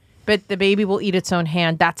baby, but the baby will eat its own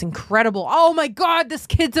hand. That's incredible. Oh my God, this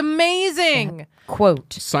kid's amazing.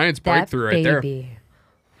 Quote. Science That breakthrough right there. baby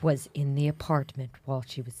was in the apartment while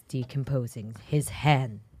she was decomposing. His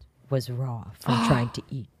hand was raw from trying to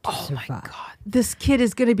eat to survive. God, this kid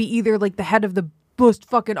is going to be either like the head of the most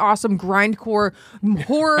fucking awesome grindcore,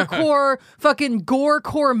 horrorcore, fucking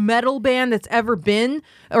gorecore metal band that's ever been,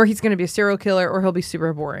 or he's going to be a serial killer, or he'll be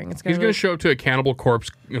super boring. It's He's going to show up to a Cannibal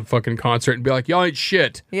Corpse fucking concert and be like, y'all ain't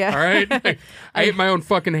shit. Yeah. All right? I ate my own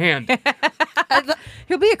fucking hand.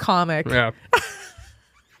 he'll be a comic. Yeah.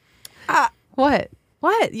 What?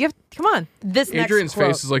 What? You have come on. This Adrian's next quote,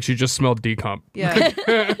 face is like she just smelled decomp. Yeah.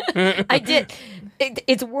 I did.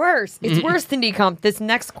 It's worse. It's worse than decomp. This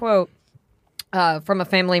next quote from a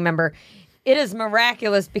family member. It is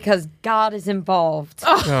miraculous because God is involved.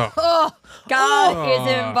 Oh. God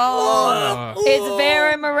is involved. It's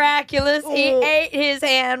very miraculous. He ate his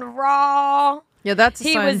hand raw. Yeah, that's a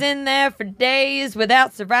He sign. was in there for days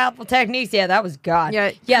without survival techniques. Yeah, that was God. Yeah.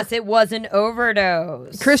 Yes, it was an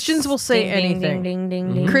overdose. Christians will say Ding, ding, anything. ding,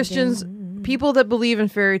 ding, ding, Christians, ding. people that believe in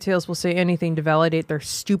fairy tales will say anything to validate their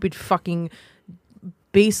stupid fucking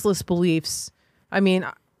baseless beliefs. I mean,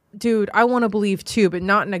 dude, I want to believe too, but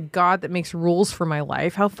not in a God that makes rules for my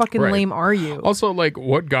life. How fucking Right. lame are you? Also, like,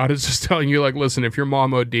 what God is just telling you, like, listen, if your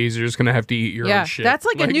mom ODs, you're just going to have to eat your own shit. That's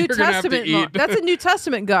like a New you're gonna have to Testament. eat. That's a New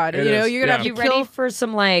Testament God. It You know, is, you're gonna have yeah. to You kill. ready for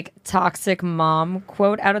some like toxic mom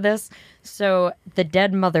quote out of this? So the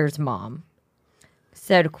dead mother's mom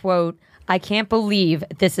said, quote, I can't believe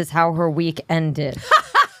this is how her week ended.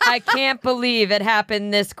 I can't believe it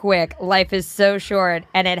happened this quick. Life is so short,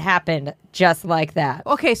 and it happened just like that.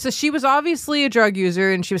 Okay, so she was obviously a drug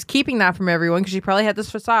user, and she was keeping that from everyone because she probably had this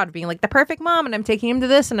facade of being like the perfect mom, and I'm taking him to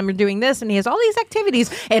this, and I'm doing this, and he has all these activities,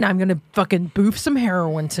 and I'm gonna fucking boof some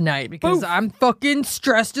heroin tonight because I'm fucking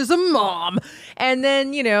stressed as a mom. And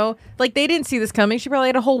then, like they didn't see this coming. She probably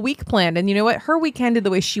had a whole week planned, and you know what? Her week ended the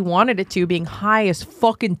way she wanted it to, being high as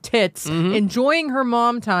fucking tits, enjoying her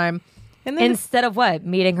mom time. And then Instead of what?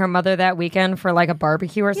 Meeting her mother that weekend for like a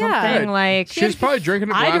barbecue or something? Right. Like She's probably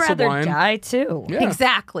drinking a I'd glass of rather wine. die too. Yeah.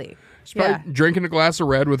 Exactly. She's probably drinking a glass of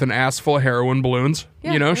red with an ass full of heroin balloons.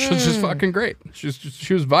 Yeah. She's just fucking great. She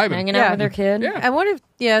was vibing. Hanging out with her kid. Yeah. I wonder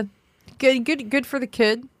if, good for the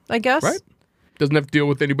kid, I guess. Right? Doesn't have to deal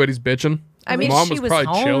with anybody's bitching. I mean, Mom she was was probably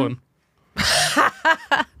home. chilling.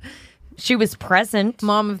 She was present.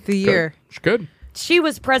 Mom of the year. She's good. She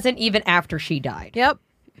was present even after she died. Yep.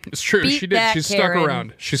 It's true. Beat She did. that, She's Karen. stuck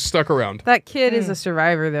around. She's stuck around. That kid is a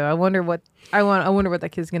survivor, though. I wonder what that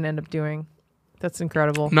kid's gonna end up doing. That's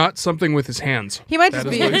incredible. Not something with his hands. He might That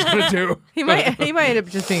just is be. what he's gonna do. He might end up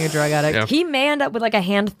just being a drug addict. Yeah. He may end up with like a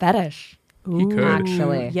hand fetish, He could.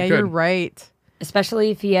 actually. Yeah, He you're could. right. Especially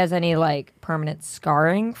if he has any like permanent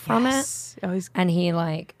scarring from Yes. Oh, he's. it. And he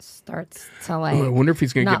like starts to like Ooh, I wonder if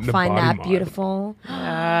he's gonna get not into find body that mod. beautiful.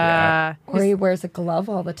 Or he wears a glove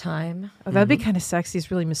all the time. Oh, that'd be kind of sexy. He's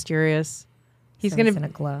really mysterious. He's Since in gonna. a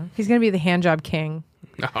glove. He's gonna be the hand job king.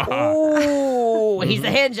 Oh, he's the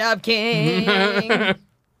hand job king.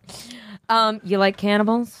 You like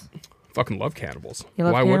cannibals? Fucking love cannibals. You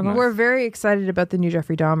love Why wouldn't I? cannibals? We're very excited about the new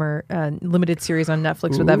Jeffrey Dahmer limited series on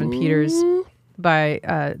Netflix with Evan Peters by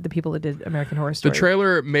the people that did American Horror The Story.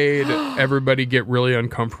 trailer made everybody get really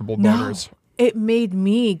uncomfortable boners. It made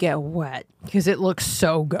me get wet because it looks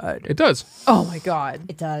so good. It does. Oh my god.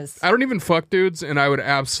 It does. I don't even fuck dudes, and I would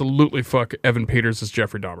absolutely fuck Evan Peters as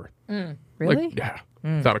Jeffrey Dahmer. Really? Like, yeah,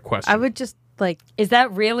 without a question. I would just like. Is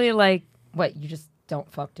that really like what you just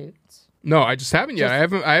don't fuck dudes? No, I just haven't yet.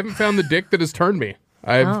 I haven't found the dick that has turned me.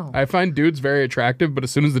 I find dudes very attractive, but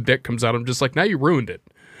as soon as the dick comes out, I'm just like, now you ruined it.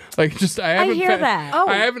 Like, just I haven't. hear that. Oh.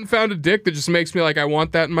 I haven't found a dick that just makes me like I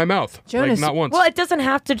want that in my mouth. Jonas, like, not once. Well, it doesn't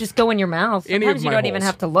have to just go in your mouth. Any Sometimes of you my don't even holes.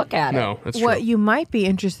 have to look at it. No, that's true. What you might be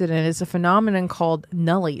interested in is a phenomenon called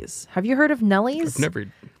nullies. Have you heard of nullies? I've never.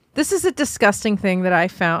 This is a disgusting thing that I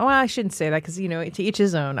found. Well, I shouldn't say that because, to each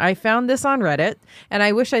his own. I found this on Reddit, and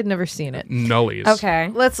I wish I'd never seen it. Nullies. Okay.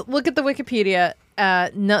 Let's look at the Wikipedia.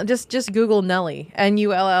 Just Google Nelly,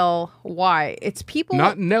 Nully. It's people.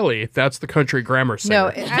 Not Nelly. That's the country grammar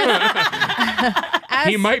No. singer.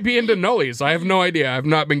 He might be into nullies. I have no idea. I've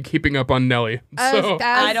not been keeping up on Nelly. So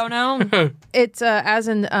I don't know. It's as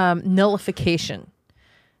in nullification.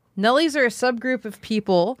 Nullies are a subgroup of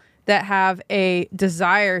people that have a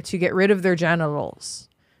desire to get rid of their genitals.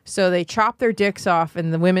 So they chop their dicks off,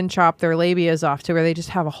 and the women chop their labias off to where they just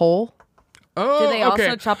have a hole. Oh, Do they okay.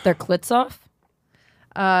 also chop their clits off?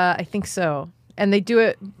 I think so. And they do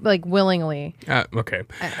it like willingly. Okay.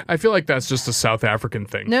 I feel like that's just a South African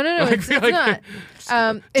thing. No, I it's feel not.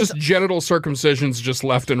 It's, Just genital circumcisions just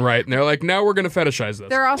left and right. And they're like, now we're going to fetishize this.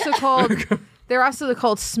 they're also called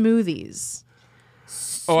smoothies.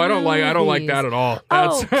 Oh, I don't like that at all.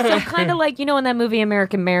 Oh, so kind of like, in that movie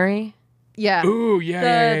American Mary? Yeah. Ooh,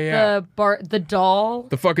 yeah. The doll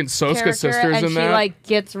The fucking Soska character, sisters and in she that. like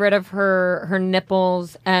gets rid of her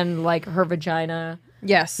nipples and like her vagina.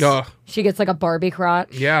 Yes. Ugh, She gets like a Barbie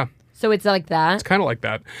crotch. yeah. So it's like that. It's kind of like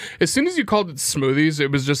that. As soon as you called it smoothies, it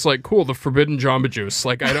was just like, cool, the forbidden Jamba Juice.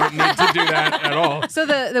 Like, I don't need to do that at all. So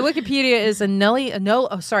the Wikipedia is it's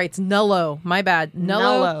nullo. My bad.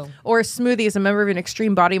 Nullo. Or smoothie is a member of an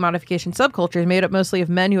extreme body modification subculture made up mostly of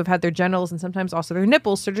men who have had their genitals and sometimes also their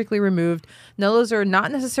nipples surgically removed. Nullos are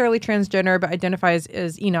not necessarily transgender, but identify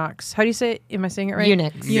as eunuchs. How do you say it? Am I saying it right?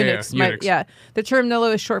 Eunuchs. Eunuchs. Yeah, eunuchs. Yeah. The term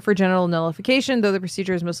nullo is short for genital nullification. Though the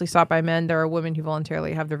procedure is mostly sought by men, there are women who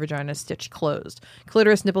voluntarily have their vaginas stitched closed.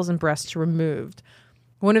 Clitoris, nipples, and breasts removed.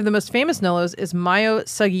 One of the most famous nullos is Mayo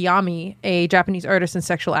Sugiyami, a Japanese artist and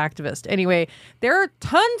sexual activist. Anyway, there are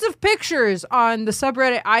tons of pictures on the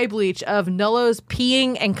subreddit iBleach of nullos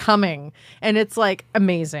peeing and coming, and it's like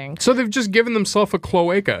amazing. So they've just given themselves a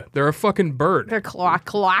cloaca. They're a fucking bird. They're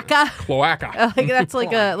cloaca. Cloaca. Like that's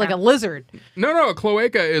like a lizard. No, a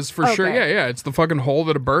cloaca is for sure. Okay. Yeah. It's the fucking hole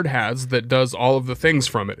that a bird has that does all of the things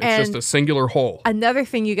from it. It's And just a singular hole. Another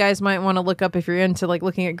thing you guys might want to look up if you're into like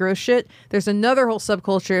looking at gross shit. There's another whole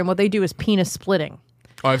subculture, and what they do is penis splitting.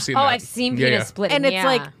 Oh, I've seen Oh, that. I've seen Yeah, penis yeah. splitting. And it's yeah.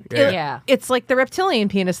 like yeah. it's like the reptilian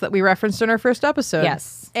penis that we referenced in our first episode.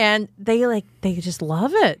 Yes. And they just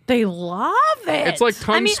love it. They love it. It's like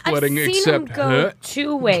tongue I mean, splitting, I've seen except them go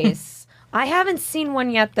two ways. I haven't seen one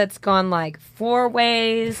yet that's gone like 4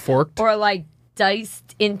 ways. Forked? Or like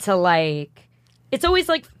diced into like... It's always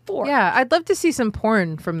like 4. Yeah, I'd love to see some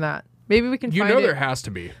porn from that. Maybe we can You find know it. there has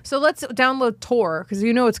to be. So let's download Tor, because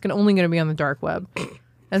you know it's only going to be on the dark web.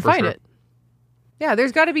 And For find sure. it. Yeah,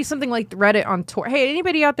 there's got to be something like Reddit on Tor. Hey,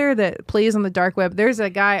 anybody out there that plays on the dark web, there's a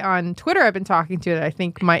guy on Twitter I've been talking to that I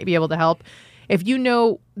think might be able to help. If you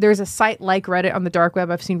know there's a site like Reddit on the dark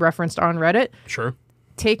web I've seen referenced on Reddit, Sure.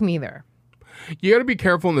 take me there. You got to be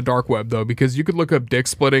careful in the dark web, though, because you could look up dick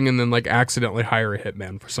splitting and then, like, accidentally hire a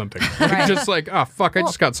hitman for something. Like, just like, oh, fuck, I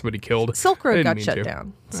just got somebody killed. Silk I Road didn't got mean shut to.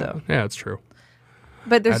 down. So, Yeah, it's true.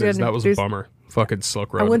 but there's That was a bummer. Fucking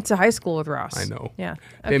Silk Road. I went to high school with Ross. I know. Yeah.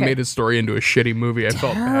 They Okay. made his story into a shitty movie. I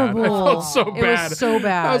felt bad. I felt so It bad. was so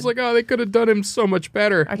bad. I was like, oh, they could have done him so much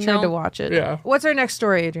better. I tried No. to watch it. Yeah. What's our next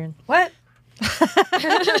story, Adrian? What?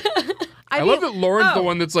 I love that Lauren's the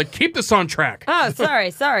one that's like, keep this on track. Oh,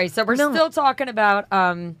 sorry. So we're still talking about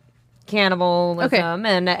cannibalism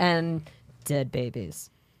and dead babies.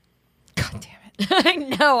 God damn it. I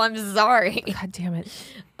know, I'm sorry. God damn it.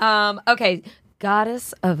 Okay.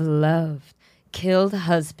 Goddess of love killed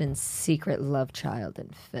husband's secret love child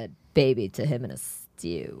and fed baby to him in a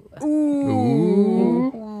stew.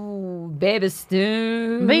 Ooh. Baby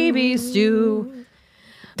stew. Baby stew.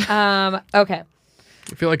 Okay.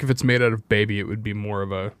 I feel like if it's made out of baby, it would be more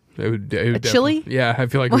of a... It would A chili? Yeah, I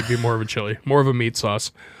feel like it would be more of a chili. More of a meat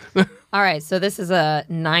sauce. All right. So this is a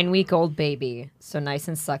 9-week-old baby. So nice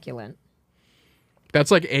and succulent.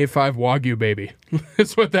 That's like A5 Wagyu baby.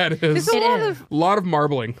 That's what that is. There's a It lot is. of A lot of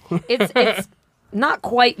marbling. It's not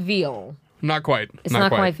quite veal. Not quite. It's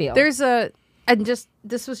not quite veal. There's a and just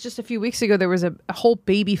this was just a few weeks ago. There was a whole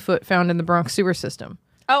baby foot found in the Bronx sewer system.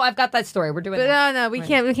 Oh, I've got that story. We're doing But that. no, we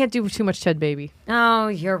can't do too much Ted baby. Oh,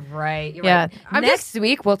 you're right. You're Yeah. right. I'm Next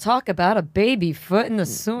week we'll talk about a baby foot in the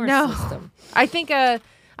sewer No. system. I think I'm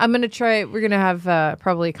gonna try. We're gonna have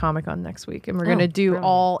probably a comic on next week, and we're gonna do brilliant.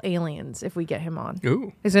 all aliens if we get him on.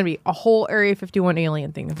 Ooh. There's gonna be a whole Area 51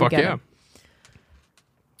 alien thing if we Fuck get yeah. him.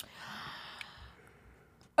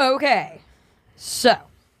 Okay. So,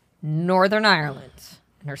 Northern Ireland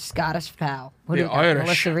and her Scottish pal. What do The we got? Irish.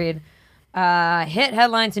 Melissa Reed. Hit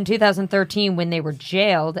headlines in 2013 when they were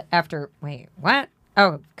jailed after... Wait, what?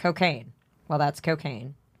 Oh, cocaine. Well, that's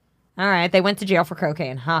cocaine. All right, they went to jail for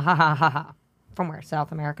cocaine. Ha, ha, ha, ha, ha. From where?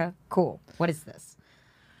 South America? Cool. What is this?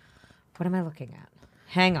 What am I looking at?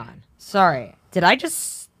 Hang on. Sorry. Did I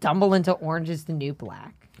just stumble into Orange is the New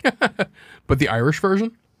Black? But the Irish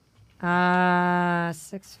version?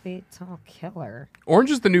 6 feet tall killer. Orange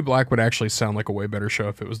is the New Black would actually sound like a way better show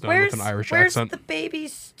if it was done with an Irish where's accent. the baby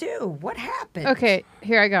stew? What happened? Okay,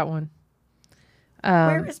 here I got one.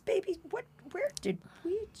 Where is baby? Where did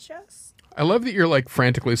we just? I love that you're like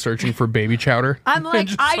frantically searching for baby chowder. I'm like,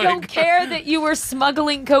 Just I don't care that you were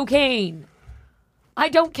smuggling cocaine. I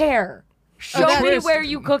don't care. Show me twist- where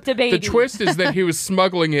you cooked a baby. The twist is that he was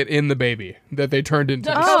smuggling it in the baby that they turned into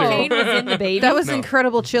The the cocaine stew. was in the baby. That was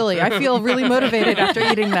incredible chili. I feel really motivated after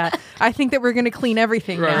eating that. I think that we're going to clean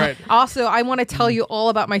everything now. Right. Also, I want to tell you all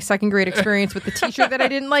about my second grade experience with the teacher that I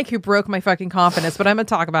didn't like who broke my fucking confidence, but I'm going to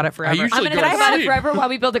talk about it forever. usually I'm gonna go talk to about it sleep. forever while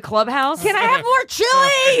we build a clubhouse. Can I have more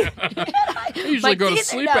chili? I usually My go to teeth are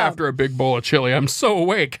sleep numb. after a big bowl of chili. I'm so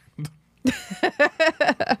awake.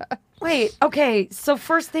 Wait, okay. So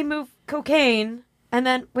first they move cocaine, and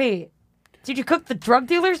then wait, did you cook the drug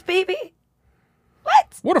dealer's baby?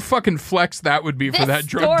 What? What a fucking flex that would be for This that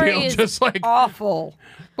drug story deal. is Just like awful.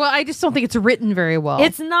 Well, I just don't think it's written very well.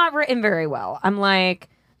 It's not written very well. I'm like,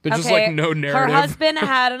 There's just, okay, like, no narrative. Her husband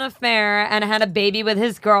had an affair and had a baby with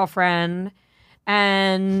his girlfriend,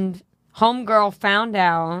 and homegirl found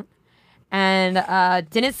out and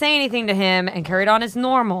didn't say anything to him and carried on as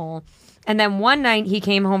normal. And then one night he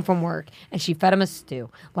came home from work and she fed him a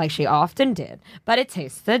stew, like she often did. But it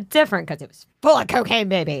tasted different because it was full of cocaine,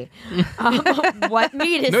 baby. What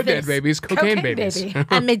meat is No this? dead babies, cocaine babies. baby.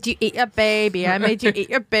 I made you eat your baby. I made you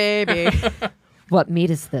eat your baby. What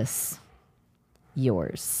meat is this?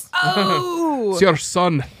 Yours. It's your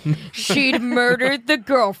son. She'd murdered the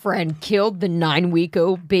girlfriend, killed the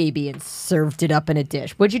 9-week-old baby, and served it up in a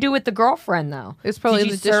dish. What'd you do with the girlfriend, though? It's probably Did in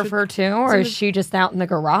you the dish serve with- her too, or is she just out in the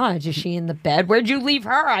garage? Is she in the bed? Where'd you leave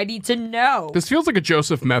her? I need to know. This feels like a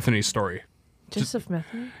Joseph Metheny story. Joseph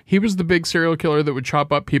Metheny? He was the big serial killer that would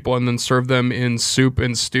chop up people and then serve them in soup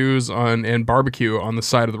and stews and barbecue on the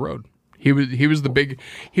side of the road. He was the big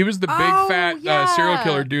fat serial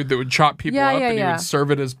killer dude that would chop people Yeah, up yeah, and he yeah. would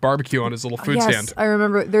serve it as barbecue on his little food Yes, stand. I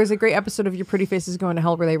remember. There's a great episode of Your Pretty Face is Going to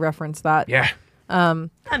Hell where they reference that. Yeah.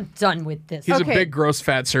 I'm done with this. He's Okay. a big gross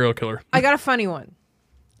fat serial killer. I got a funny one.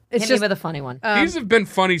 It's Hit me with a funny one. These have been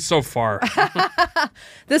funny so far.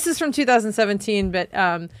 This is from 2017, but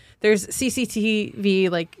there's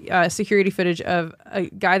CCTV security footage of a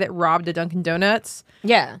guy that robbed a Dunkin' Donuts.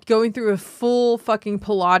 Yeah. Going through a full fucking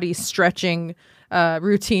Pilates stretching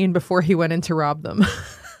routine before he went in to rob them.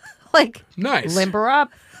 Like, Nice. Limber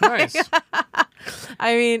up. Nice.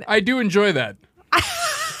 I mean, I do enjoy that.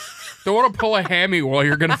 Don't want to pull a hammy while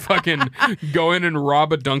you're gonna fucking go in and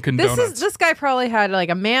rob a Dunkin' Donuts. this guy probably had like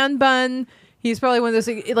a man bun. He's probably one of those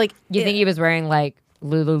like. You think he was wearing like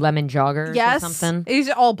Lululemon joggers Yes, or something? he's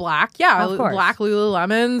all black. Yeah, Of course. black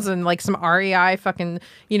Lululemons and like some REI fucking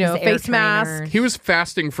His air face mask. trainers. He was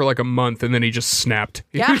fasting for like a month and then he just snapped.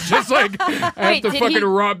 He Yeah. was just like, I have Wait, to did fucking he-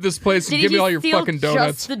 rob this place and give me all your steal fucking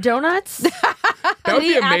donuts. Just the donuts? That would Did be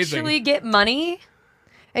he amazing. actually get money?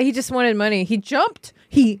 And he just wanted money. He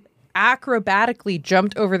acrobatically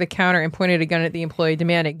jumped over the counter and pointed a gun at the employee,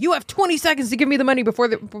 demanding, "You have 20 seconds to give me the money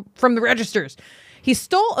from the registers." He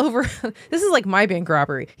stole over. This is like my bank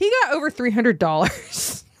robbery. He got over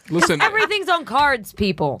 $300. Listen, Everything's on cards,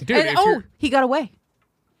 people. dude, And, if you're- he got away.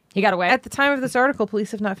 He got away. At the time of this article,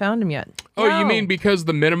 police have not found him yet. oh, you No. mean because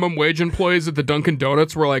the minimum wage employees at the Dunkin'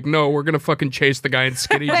 Donuts were like, no, we're gonna fucking chase the guy in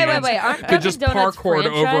skinny jeans. wait. Aren't To Dunkin' just Donuts parkour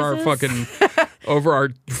franchises? over our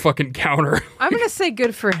fucking counter. I'm gonna say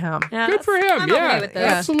good for him. Yeah, Good for him. I'm yeah, okay with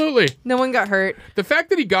this. absolutely. No one got hurt. The fact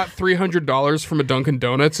that he got $300 from a Dunkin'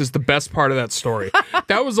 Donuts is the best part of that story.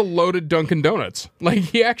 That was a loaded Dunkin' Donuts. Like,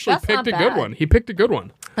 he actually That's picked not a good bad. one. He picked a good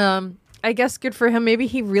one. I guess good for him. Maybe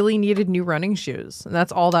he really needed new running shoes, and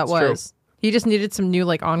that's all that true. was. He just needed some new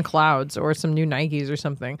like On Clouds or some new Nikes or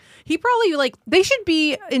something. He probably they should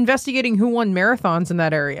be investigating who won marathons in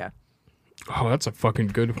that area. Oh, that's a fucking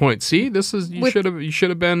good point. See, this is you should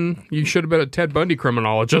have been a Ted Bundy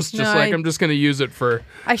criminologist. Just No, I'm just going to use it for.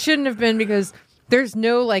 I shouldn't have been because there's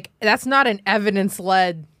no that's not an evidence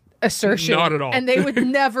led assertion. Not at all. And they would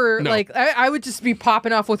never No. I would just be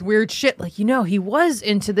popping off with weird shit like, he was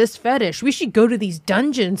into this fetish. We should go to these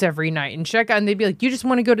dungeons every night and check out. And they'd be like, you just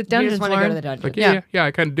want to go to You dungeons, just want to go Lauren? to the dungeon. Like, yeah,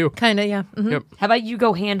 I kind of do. Kind of, yeah. Mhm. Yep. How about you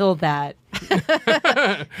go handle that?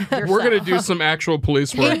 We're going to do some actual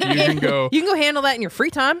police work. You can go. You can go handle that in your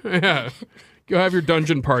free time. Yeah. Go have your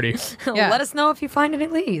dungeon party. Yeah. Let us know if you find any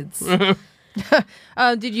leads.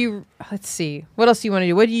 Let's see. What else do you want to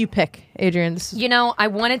do? What do you pick, Adrian? This is, You know, I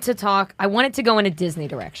wanted to go in a Disney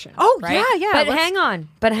direction. Oh, right? yeah. But let's-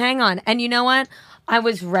 hang on. And you know what? I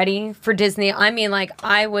was ready for Disney. I mean, like,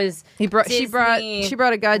 I was. she brought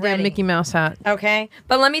a goddamn ready. Mickey Mouse hat. Okay.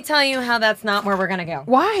 But let me tell you how that's not where we're going to go.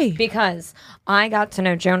 Why? Because I got to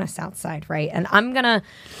know Jonas outside, right? And I'm going to.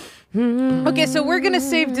 Okay, so we're gonna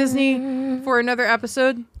save Disney for another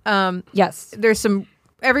episode. Yes. There's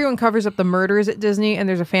everyone covers up the murders at Disney, and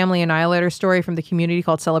there's a family annihilator story from the community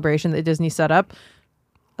called Celebration that Disney set up.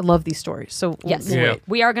 I love these stories. So Yes. Yeah.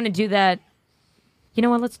 We are going to do that. You know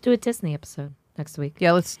what? Let's do a Disney episode next week.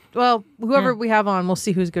 yeah, whoever we have on, we'll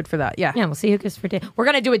see who's good for that. Yeah. Yeah, we'll see who goes for We're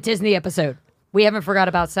going to do a Disney episode. We haven't forgot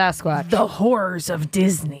about Sasquatch. The horrors of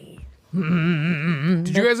Disney.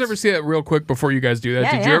 Did you guys ever see that real quick before you guys do that?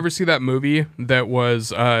 Yeah, Did you yeah. ever see that movie that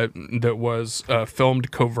was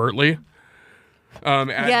filmed covertly at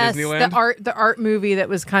Yes, Disneyland? the art movie that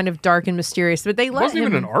was kind of dark and mysterious, but they It let wasn't him.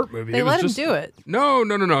 even an art movie. They It was let him just- do it. No,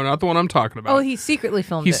 not the one I'm talking about. Oh, he secretly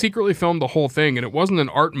filmed He it. secretly filmed the whole thing, and it wasn't an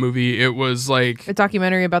art movie. It was like A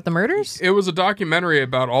documentary about the murders. it was a documentary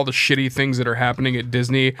about all the shitty things that are happening at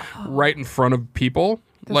Disney right in front of people.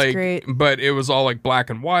 That's great. But it was all like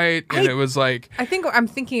black and white, and it was like I think I'm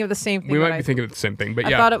thinking of the same thing. we but might be thinking of the same thing. But I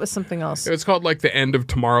yeah, thought it was something else. it was called like The End of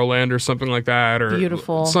Tomorrowland or something like that, or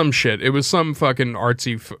Beautiful. some shit. It was some fucking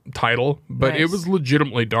artsy title, but it Nice. was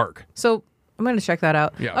legitimately dark. So I'm going to check that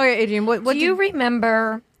out. Yeah. Okay, Adrian, what Do you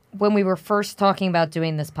remember when we were first talking about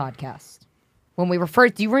doing this podcast? When we were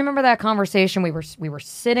first, do you remember that conversation? We were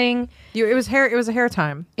sitting. it was hair. It was a hair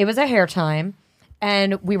time. It was a hair time,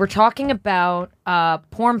 and we were talking about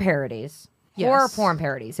porn parodies, horror Yes. porn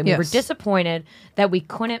parodies, and we were Yes. disappointed that we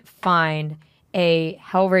couldn't find a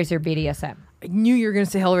Hellraiser BDSM. I knew you were going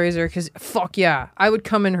to say Hellraiser because fuck yeah, I would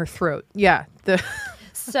come in her throat. Yeah.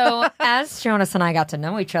 So as Jonas and I got to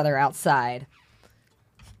know each other outside,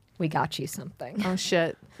 we got you something. Oh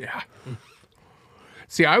shit. Yeah.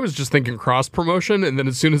 See, I was just thinking cross promotion, and then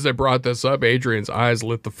as soon as I brought this up, Adrian's eyes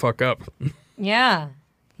lit the fuck up. Yeah.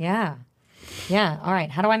 All right.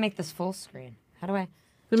 How do I make this full screen? How do I?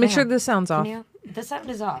 Make Hang sure on. this sounds off. The sound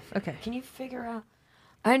is off. Okay. Can you figure out?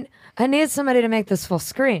 I need somebody to make this full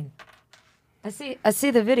screen. I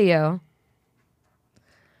see the video.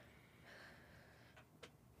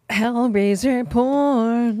 Hellraiser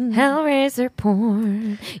porn. Hellraiser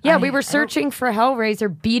porn. Yeah, we were searching for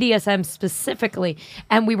Hellraiser BDSM specifically,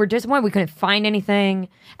 and we were disappointed. We couldn't find anything.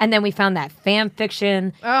 And then we found that fan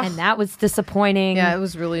fiction, and that was disappointing. Yeah, it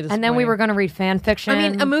was really disappointing. And then we were going to read fan fiction. I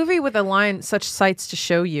mean, a movie with a line, such sights to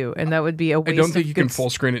show you, and that would be a waste. I don't think of you good can full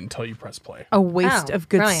screen it until you press play. a waste of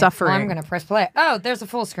good brilliant. suffering. Well, I'm going to press play. Oh, there's a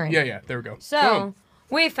full screen. Yeah, there we go. So Boom.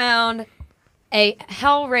 we found a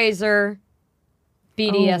Hellraiser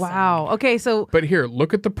BDSM. Oh, wow. Okay, so But here,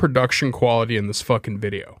 look at the production quality in this fucking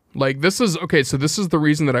video. Like, this is the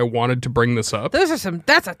reason that I wanted to bring this up.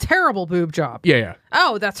 that's a terrible boob job. Yeah.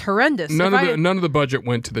 Oh, that's horrendous. None of the budget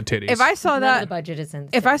went to the titties. If I saw None of the that, budget is in.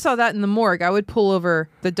 if I saw that in the morgue, I would pull over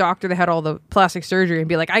the doctor that had all the plastic surgery and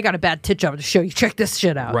be like, I got a bad tit job to show you. Check this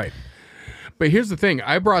shit out. Right. But here's the thing.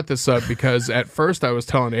 I brought this up because at first I was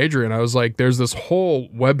telling Adrian, I was like, there's this whole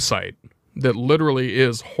website that literally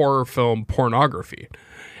is horror film pornography.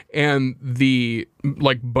 And the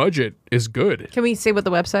budget is good. Can we say what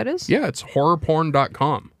the website is? Yeah, it's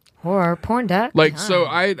horrorporn.com. Horror porn deck. So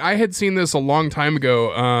I had seen this a long time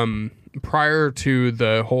ago, prior to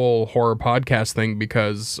the whole horror podcast thing,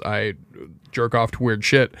 because I jerk off to weird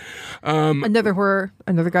shit. Another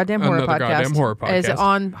goddamn horror podcast. Is it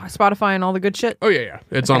on Spotify and all the good shit? Oh yeah.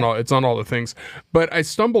 It's on all the things. But I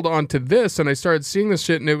stumbled onto this and I started seeing this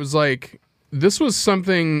shit, and it was like, this was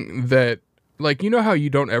something that, like, you know how you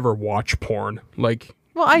don't ever watch porn? Like,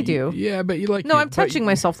 Well, I do. yeah, but you like, No, I'm touching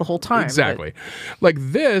myself the whole time. Exactly. Like,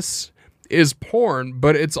 this is porn,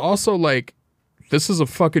 but it's also like, this is a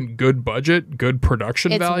fucking good budget, good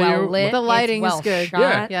production It's value. well lit. The lighting it's is well good.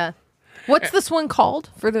 Shot. Yeah. What's this one called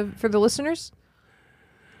for the listeners?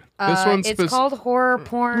 This one's It's called horror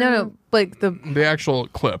porn. No, like the actual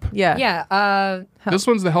clip. yeah. Yeah. This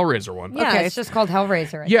one's the Hellraiser one. Yeah. Okay. It's just called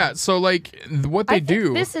Hellraiser. Yeah, so like what they I think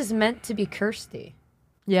do. This is meant to be Kirsty.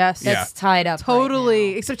 Yes. Yeah. That's tied up. Totally.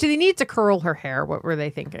 Right now. Except she needs to curl her hair. What were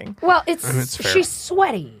they thinking? Well, it's fair. she's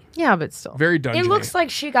sweaty. Yeah, but still. Very dungeony. It looks like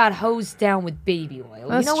she got hosed down with baby oil.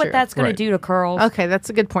 That's you know true. what that's going Right. to do to curls? Okay, that's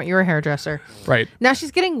a good point. You're a hairdresser. right. Now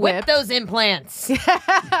she's getting Whip whipped. those implants. You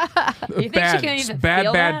think Bad, she can even bad,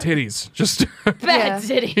 feel bad that? titties. Just Bad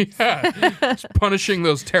titties. just punishing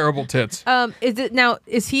those terrible tits.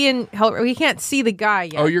 Is he in Hellraiser? We can't see the guy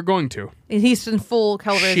yet. Oh, you're going to. He's in full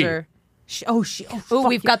Hellraiser. Oh,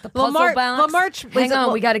 we've got the puzzle box. Lamarche, Hang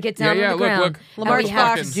on, we got to get down Yeah, on the look, ground. look. And Lamarche we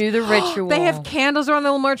have box. to do the ritual. They have candles around the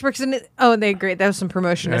Lamarche box, and they great. That was some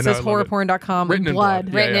promotion. Yeah, It no, says I love it. horrorporn.com Written in blood.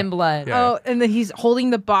 blood. Yeah, written in blood. Yeah. Oh, and then he's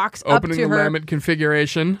holding the box Opening up to the her. laminate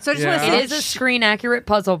configuration. So I just wanna Yeah. say It is a screen accurate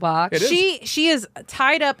puzzle box. It is. She is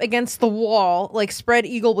tied up against the wall, like spread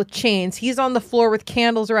eagle with chains. He's on the floor with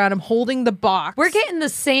candles around him, holding the box. We're getting the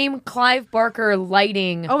same Clive Barker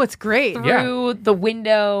lighting Oh, it's great. through the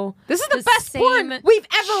window. This is the best porn same we've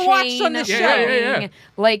ever watched on this chain show. Yeah.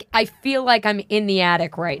 Like, I feel like I'm in the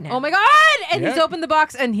attic right now. Oh my god! And he's Yeah. opened the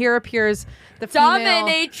box, and here appears the female.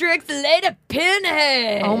 Dominatrix Lady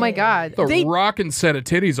Pinhead. Oh my god! The rockin' set of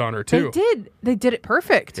titties on her too. They did it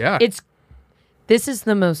perfect. Yeah. This is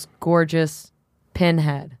the most gorgeous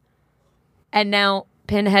Pinhead. And now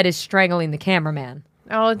Pinhead is strangling the cameraman.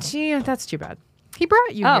 Oh, gee, that's too bad. He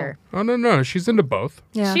brought you Oh. here. Oh no, she's into both.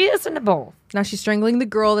 Yeah. She is in a bowl. Now she's strangling the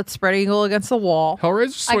girl that's spread eagle against the wall.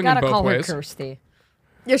 Hellraiser's I swinging gotta both call ways. her Kirsty.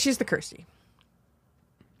 Yeah, she's the Kirsty.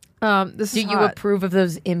 This Do is you hot. approve of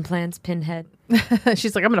those implants, Pinhead?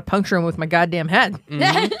 She's like, I'm gonna puncture him with my goddamn head.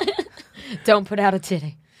 Don't put out a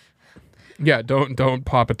titty. Yeah, don't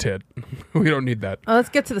pop a tit. We don't need that. Let's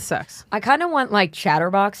get to the sex. I kind of want like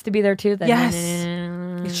Chatterbox to be there too. Yes.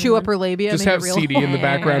 Chew up her labia. Just make have it real. CD in the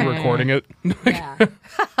background recording it. Yeah.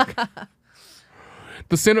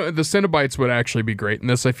 The Cenobites would actually be great in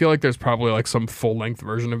this. I feel like there's probably like some full length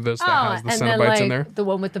version of this that has the and then Cenobites like in there. the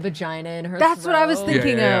one with the vagina in her. That's what I was throat.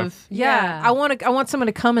 thinking Yeah. of. Yeah. I want someone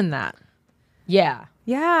to come in that. Yeah.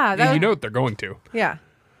 Yeah. And you know what they're going to. Yeah.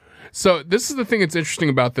 So this is the thing that's interesting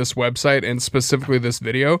about this website and specifically this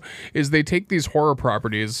video is they take these horror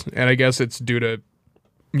properties, and I guess it's due to,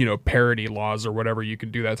 parody laws or whatever, you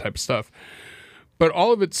can do that type of stuff. But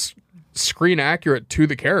all of it's screen accurate to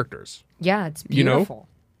the characters. Yeah, it's You know? beautiful.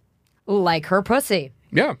 Like her pussy.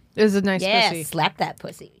 Yeah. It was a nice Yeah, pussy. slap that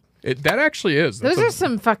pussy. That actually is. Those are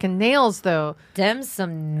some fucking nails, though. Them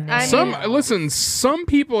some. I some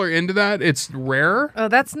people are into that. It's rare. Oh,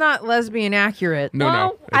 that's not lesbian accurate. No,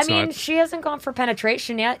 I it's mean, not. she hasn't gone for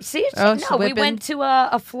penetration yet. See, she's no, we whipping. went to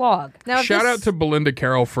a flog. Now, if Shout this- out to Belinda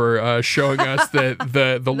Carroll for showing us that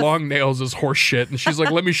the long nails is horse shit. And she's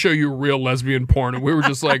like, let me show you real lesbian porn. And we were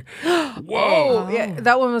just like, whoa. Yeah,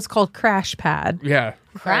 that one was called Crash Pad. Yeah.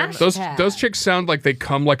 Crash Those pad. those chicks sound like they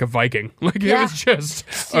come like a Viking. Like it Yeah. was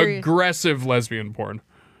just Serious. aggressive lesbian porn.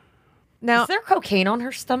 Now, Is there cocaine on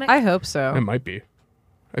her stomach? I hope so. It might be.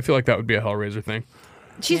 I feel like that would be a Hellraiser thing.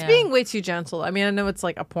 She's Yeah. being way too gentle. I mean, I know it's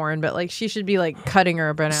like a porn, but like she should be like cutting her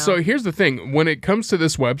open out. So here's the thing: when it comes to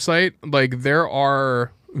this website, like there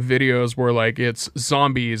are videos where like it's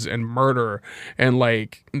zombies and murder, and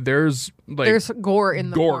like there's like there's gore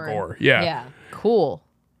in the porn. gore. Yeah. yeah. Cool.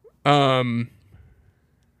 Um.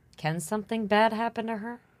 Can something bad happen to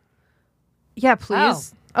her? Yeah,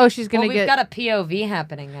 please. Oh, she's gonna Well, we've get got a POV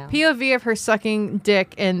happening now. POV of her sucking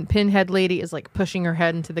dick, and Pinhead Lady is like pushing her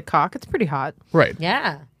head into the cock. It's pretty hot. Right.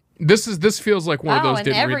 yeah. This feels like one of Oh, those and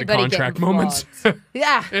didn't read the everybody contract getting moments.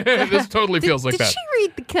 Yeah. This totally feels like did that. she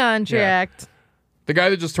read the contract? The guy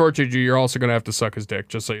that just tortured you, you're also gonna have to suck his dick,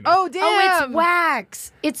 just so you know. Oh damn! Oh, it's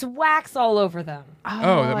wax. It's wax all over them.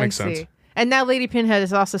 Oh, that I makes see. sense. And now Lady Pinhead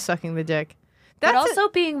is also sucking the dick. But That's also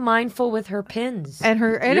being mindful with her pins. and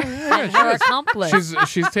her and her accomplice.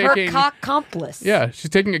 She's her taking accomplice. yeah, she's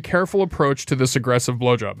taking a careful approach to this aggressive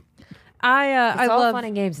blowjob. I It's all love fun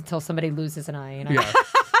and games until somebody loses an eye. You know? Yeah.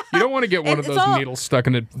 You don't want to get one of It's those all- needles stuck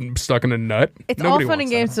in a nut. it's Nobody all fun wants and that.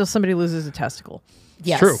 games until somebody loses a testicle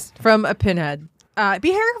Yes. True. from a pinhead. Be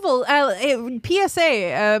careful.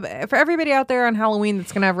 PSA for everybody out there on Halloween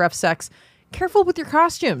that's gonna have rough sex. Careful with your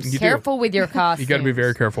costumes. You do. Careful with your costumes. You got to be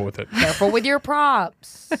very careful with it. careful with your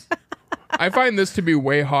props. I find this to be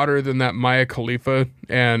way hotter than that Maya Khalifa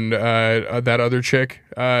and that other chick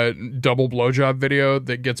double blowjob video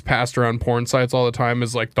that gets passed around porn sites all the time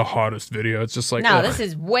is like the hottest video. It's just like No, ugh, this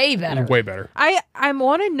is way better. way better. I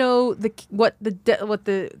want to know what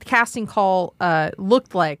the casting call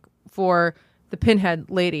looked like for the Pinhead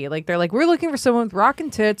Lady. Like they're like, we're looking for someone with rockin'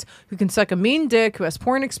 tits who can suck a mean dick, who has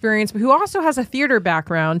porn experience, but who also has a theater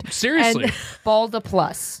background. Seriously, And- Balda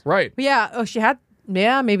plus. right? yeah. Oh, she had.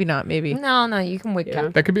 Yeah, maybe not. Maybe. No, you can wake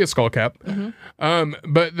up. That could be a skull cap.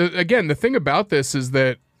 But again, the thing about this is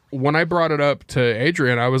that when I brought it up to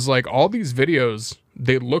Adrian, I was like, all these videos,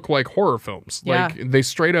 they look like horror films. Yeah. Like they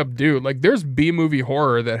straight up do. Like there's B-movie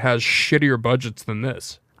horror that has shittier budgets than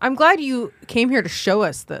this. I'm glad you came here to show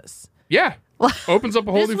us this. Yeah. Opens up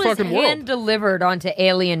a whole This new was fucking world. hand delivered onto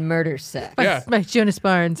Alien Murder Set. Yeah. By Jonas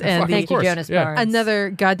Barnes and Fucking Thank of you, course, Jonas yeah. Barnes. another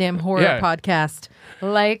goddamn horror Yeah. podcast.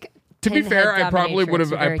 Like To be fair, I probably would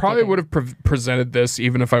have. I probably would have presented this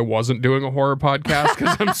even if I wasn't doing a horror podcast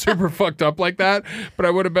because I'm super fucked up like that. But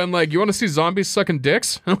I would have been like, "You want to see zombies sucking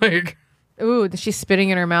dicks?" Like, Ooh, she's spitting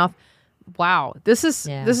in her mouth. Wow, this is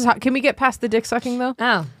Yeah. hot. Can we get past the dick sucking though?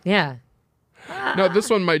 Oh, yeah. no, this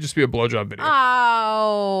one might just be a blowjob video.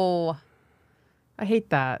 Oh, I hate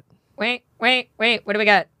that. Wait. What do we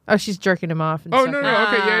got? Oh, she's jerking him off. And Oh stuff. no,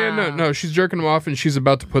 okay, yeah, no. She's jerking him off and she's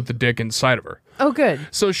about to put the dick inside of her. Oh, good.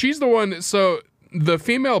 So she's the one. So the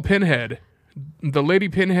female Pinhead, the lady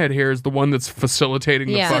Pinhead here is the one that's facilitating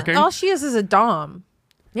Yeah. the fucking. All she is a dom.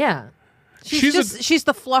 Yeah. She's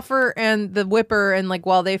the fluffer and the whipper, and like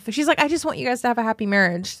she's like, I just want you guys to have a happy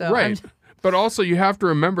marriage. So Right. But also, you have to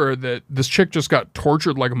remember that this chick just got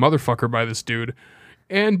tortured like a motherfucker by this dude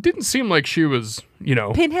and didn't seem like she was,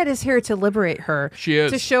 Pinhead is here to liberate her. She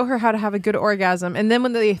is. to show her how to have a good orgasm, and then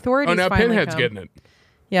when the authorities Oh, now finally Pinhead's come, getting it.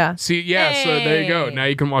 yeah. See, yeah, so there you go. Hey. Now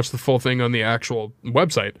you can watch the full thing on the actual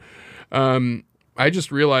website. I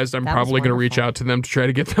just realized I'm That was probably going to reach wonderful. out to them to try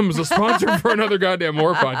to get them as a sponsor for another goddamn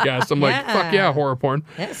horror podcast. I'm like, fuck yeah, horror porn.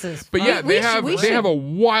 This is But fun. yeah, We they should- have a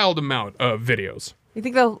wild amount of videos. You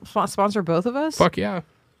think they'll sponsor both of us? Fuck yeah.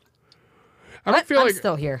 I don't What? feel I'm like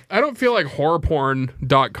still here. I don't feel like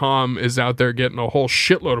horrorporn.com is out there getting a whole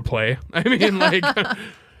shitload of play. I mean, like, I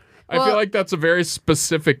feel like that's a very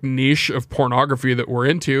specific niche of pornography that we're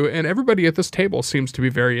into, and everybody at this table seems to be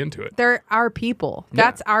very into it. They're our people.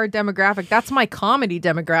 That's our demographic. That's my comedy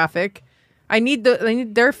demographic. I need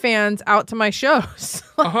their fans out to my shows.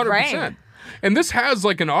 100%. Right. And this has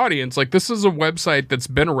like an audience. Like this is a website that's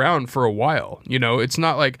been around for a while. It's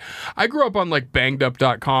not like I grew up on like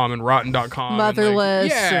bangedup.com and rotten.com. and, like, Motherless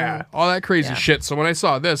yeah. and- All that crazy shit. So when I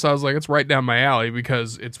saw this, I was like, it's right down my alley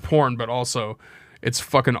because it's porn, but also it's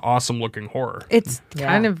fucking awesome looking horror. It's Yeah.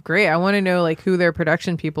 kind of great. I want to know like who their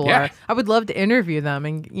production people Yeah. are. I would love to interview them,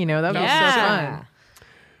 and that would be so Yeah. fun.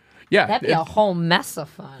 Yeah. That'd be a whole mess of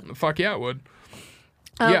fun. Fuck yeah, it would.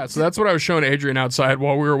 Yeah, so that's what I was showing Adrian outside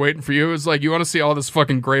while we were waiting for you. It was like, you want to see all this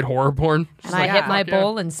fucking great horror porn? She's And I like, hit my fuck yeah.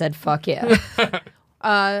 bowl and said, fuck yeah.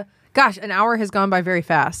 Gosh, an hour has gone by very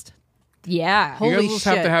fast. Yeah. You Holy guys will just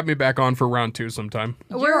have shit. to have me back on for round 2 sometime.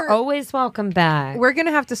 You're always welcome back. We're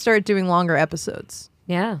gonna have to start doing longer episodes.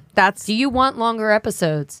 Yeah. That's Do you want longer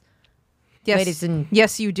episodes? yes, ladies and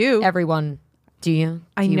yes, you do. Everyone, do you?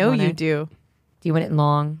 I Do know want you it? do. Do you want it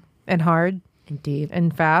long and hard and deep?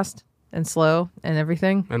 and fast and slow and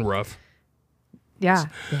everything. And rough. Yeah.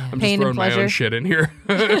 I'm Pain just and throwing my pleasure. own shit in here.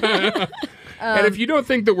 And if you don't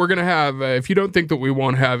think that we're going to have, if you don't think that we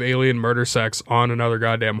won't have alien murder sex on another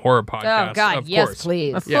goddamn horror podcast, Oh, God. of Yes, course.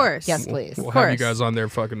 please. Of course. Yes, please. We'll Of have you course. guys on there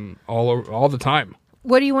fucking all the time.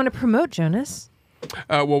 What do you want to promote, Jonas?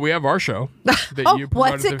 Well, we have our show. That Oh, you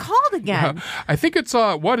what's promoted it called again? I think it's,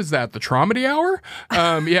 what is that? The Traumedy Hour?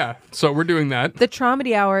 Yeah. So we're doing that. The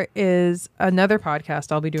Traumedy Hour is another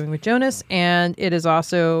podcast I'll be doing with Jonas, and it is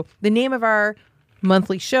also the name of our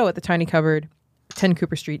monthly show at the Tiny Cupboard, 10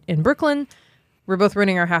 Cooper Street in Brooklyn. We're both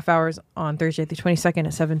running our half hours on Thursday the 22nd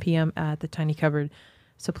at 7 p.m. at the Tiny Cupboard.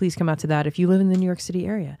 So please come out to that if you live in the New York City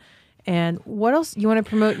area. And what else? You want to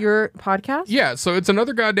promote your podcast? Yeah, so it's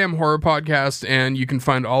another goddamn horror podcast, and you can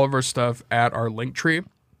find all of our stuff at our link tree,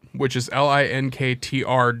 which is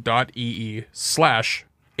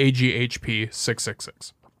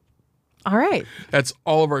linktr.ee/AGHP666. All right. That's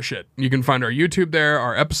all of our shit. You can find our YouTube there,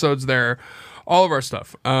 our episodes there, all of our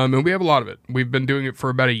stuff. And we have a lot of it. We've been doing it for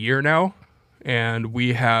about a year now, and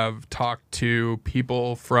we have talked to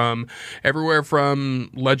people from everywhere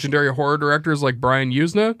from legendary horror directors like Brian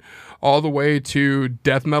Usna all the way to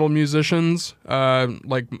death metal musicians,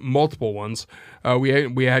 like multiple ones. We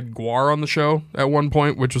had Guar on the show at one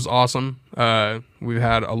point, which was awesome. We've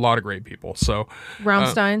had a lot of great people. So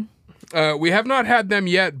Rammstein. we have not had them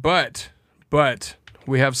yet, but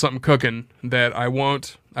we have something cooking that I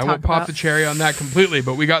won't pop about. the cherry on that completely,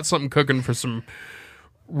 but we got something cooking for some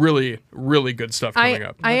really, really good stuff coming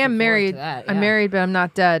up. I am forward married. to that, I'm yeah. married, but I'm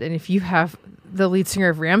not dead. And if you have the lead singer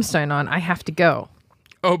of Rammstein on, I have to go.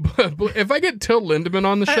 Oh, but if I get Till Lindemann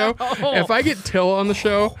on the show,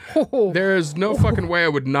 there is no fucking way I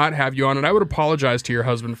would not have you on. And I would apologize to your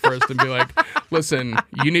husband first and be like, listen,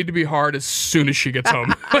 you need to be hard as soon as she gets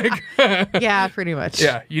home. Like, Yeah, pretty much.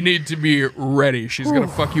 yeah, you need to be ready. She's going to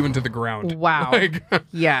fuck you into the ground. Wow. Like,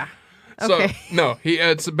 Yeah. so, Okay. no,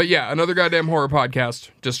 but yeah, another goddamn horror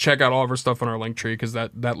podcast. Just check out all of our stuff on our link tree because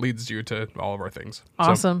that leads you to all of our things. So,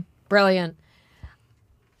 Awesome. Brilliant.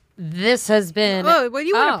 This has been... Oh, what do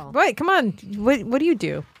you want? Oh. Wait, come on. What do you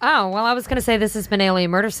do? Oh, well, I was going to say this has been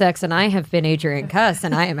Alien Murder Sex, and I have been Adrian Cuss,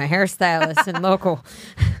 and I am a hairstylist and local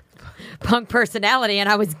punk personality, and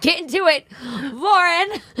I was getting to it,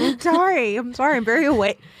 Lauren. I'm sorry. I'm very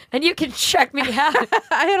awake. And you can check me out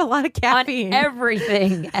I had a lot of on caffeine.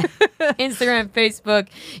 everything. Instagram, Facebook,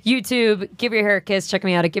 YouTube. Give your hair a kiss. Check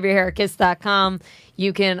me out at giveyourhairakiss.com.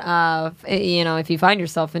 You can, if you find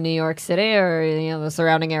yourself in New York City or, the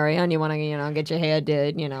surrounding area and you want to, get your hair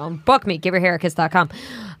did, book me, giveyourhairakiss.com.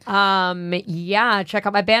 Yeah, check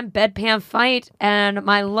out my band, Bedpan Fight, and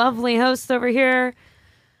my lovely host over here.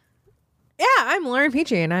 Yeah, I'm Lauren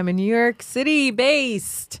Petrie, and I'm a New York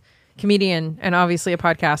City-based comedian and obviously a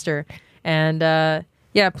podcaster. And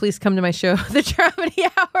please come to my show, The Traumedy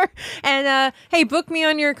Hour. And hey, book me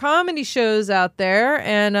on your comedy shows out there,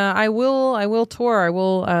 and I will tour. I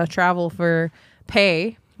will travel for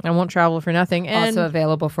pay. I won't travel for nothing. And Also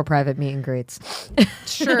available for private meet and greets.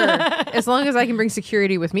 sure, as long as I can bring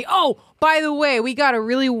security with me. Oh, by the way, we got a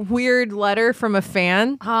really weird letter from a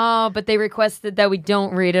fan. Oh, but they requested that we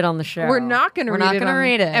don't read it on the show. We're not going to read it. We're not going to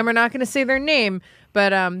read it. And we're not going to say their name. But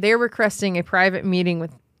they're requesting a private meeting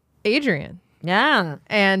with Adrian. Yeah.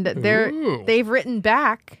 And Ooh. they've written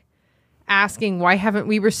back asking why haven't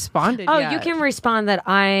we responded Oh, yet? you can respond that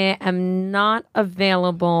I am not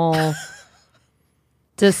available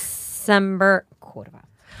December quarter.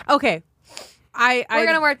 Okay. We're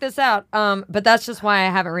gonna work this out. But that's just why I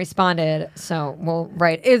haven't responded. So we'll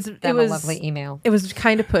write them a lovely email. It was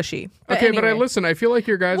kind of pushy. okay, but anyway. listen, I feel like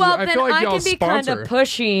your guys. Well, I then feel like I y'all can be kind sponsor. of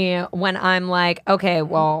pushy when I'm like, okay,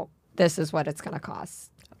 well, this is what it's gonna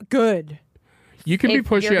cost. Good. You can be if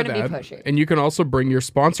pushy you're at gonna be that, pushy. and you can also bring your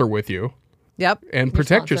sponsor with you Yep. and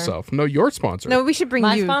protect sponsor. yourself. No, your sponsor. No, we should bring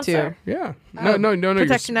My you sponsor. too. Yeah. No.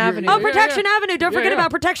 Protection Avenue. Oh, Protection Avenue. Don't forget yeah.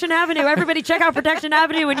 about Protection Avenue. Everybody check out Protection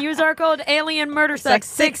Avenue and use our code Alien Murder Sex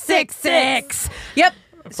 666. Yep.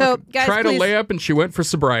 So, guys, Tried please a layup and she went for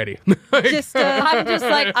sobriety. just I'm just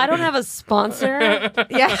like, I don't have a sponsor.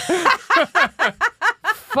 yeah.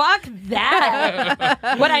 Fuck that.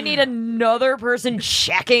 What, I need another person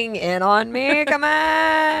checking in on me? Come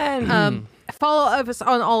on. Follow us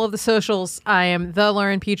on all of the socials. I am the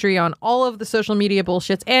Lauren Petrie on all of the social media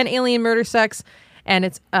bullshits and Alien Murder Sex. And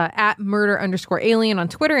it's at murder_alien on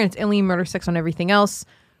Twitter, and it's Alien Murder Sex on everything else.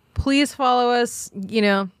 Please follow us.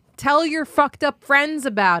 Tell your fucked up friends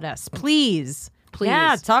about us. Please. please.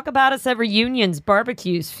 Yeah, talk about us at reunions,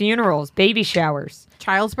 barbecues, funerals, baby showers.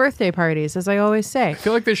 Child's birthday parties, as I always say. I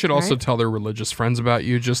feel like they should also tell their religious friends about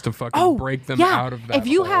you just to fucking break them out of that. If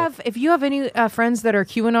you hole. have any friends that are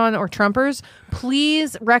QAnon or Trumpers,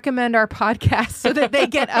 please recommend our podcast so that they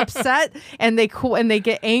get upset and they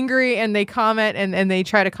get angry and they comment and they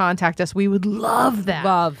try to contact us. We would love that.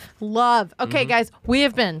 Love. Okay, guys, we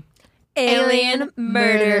have been Alien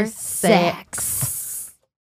Murder Sex.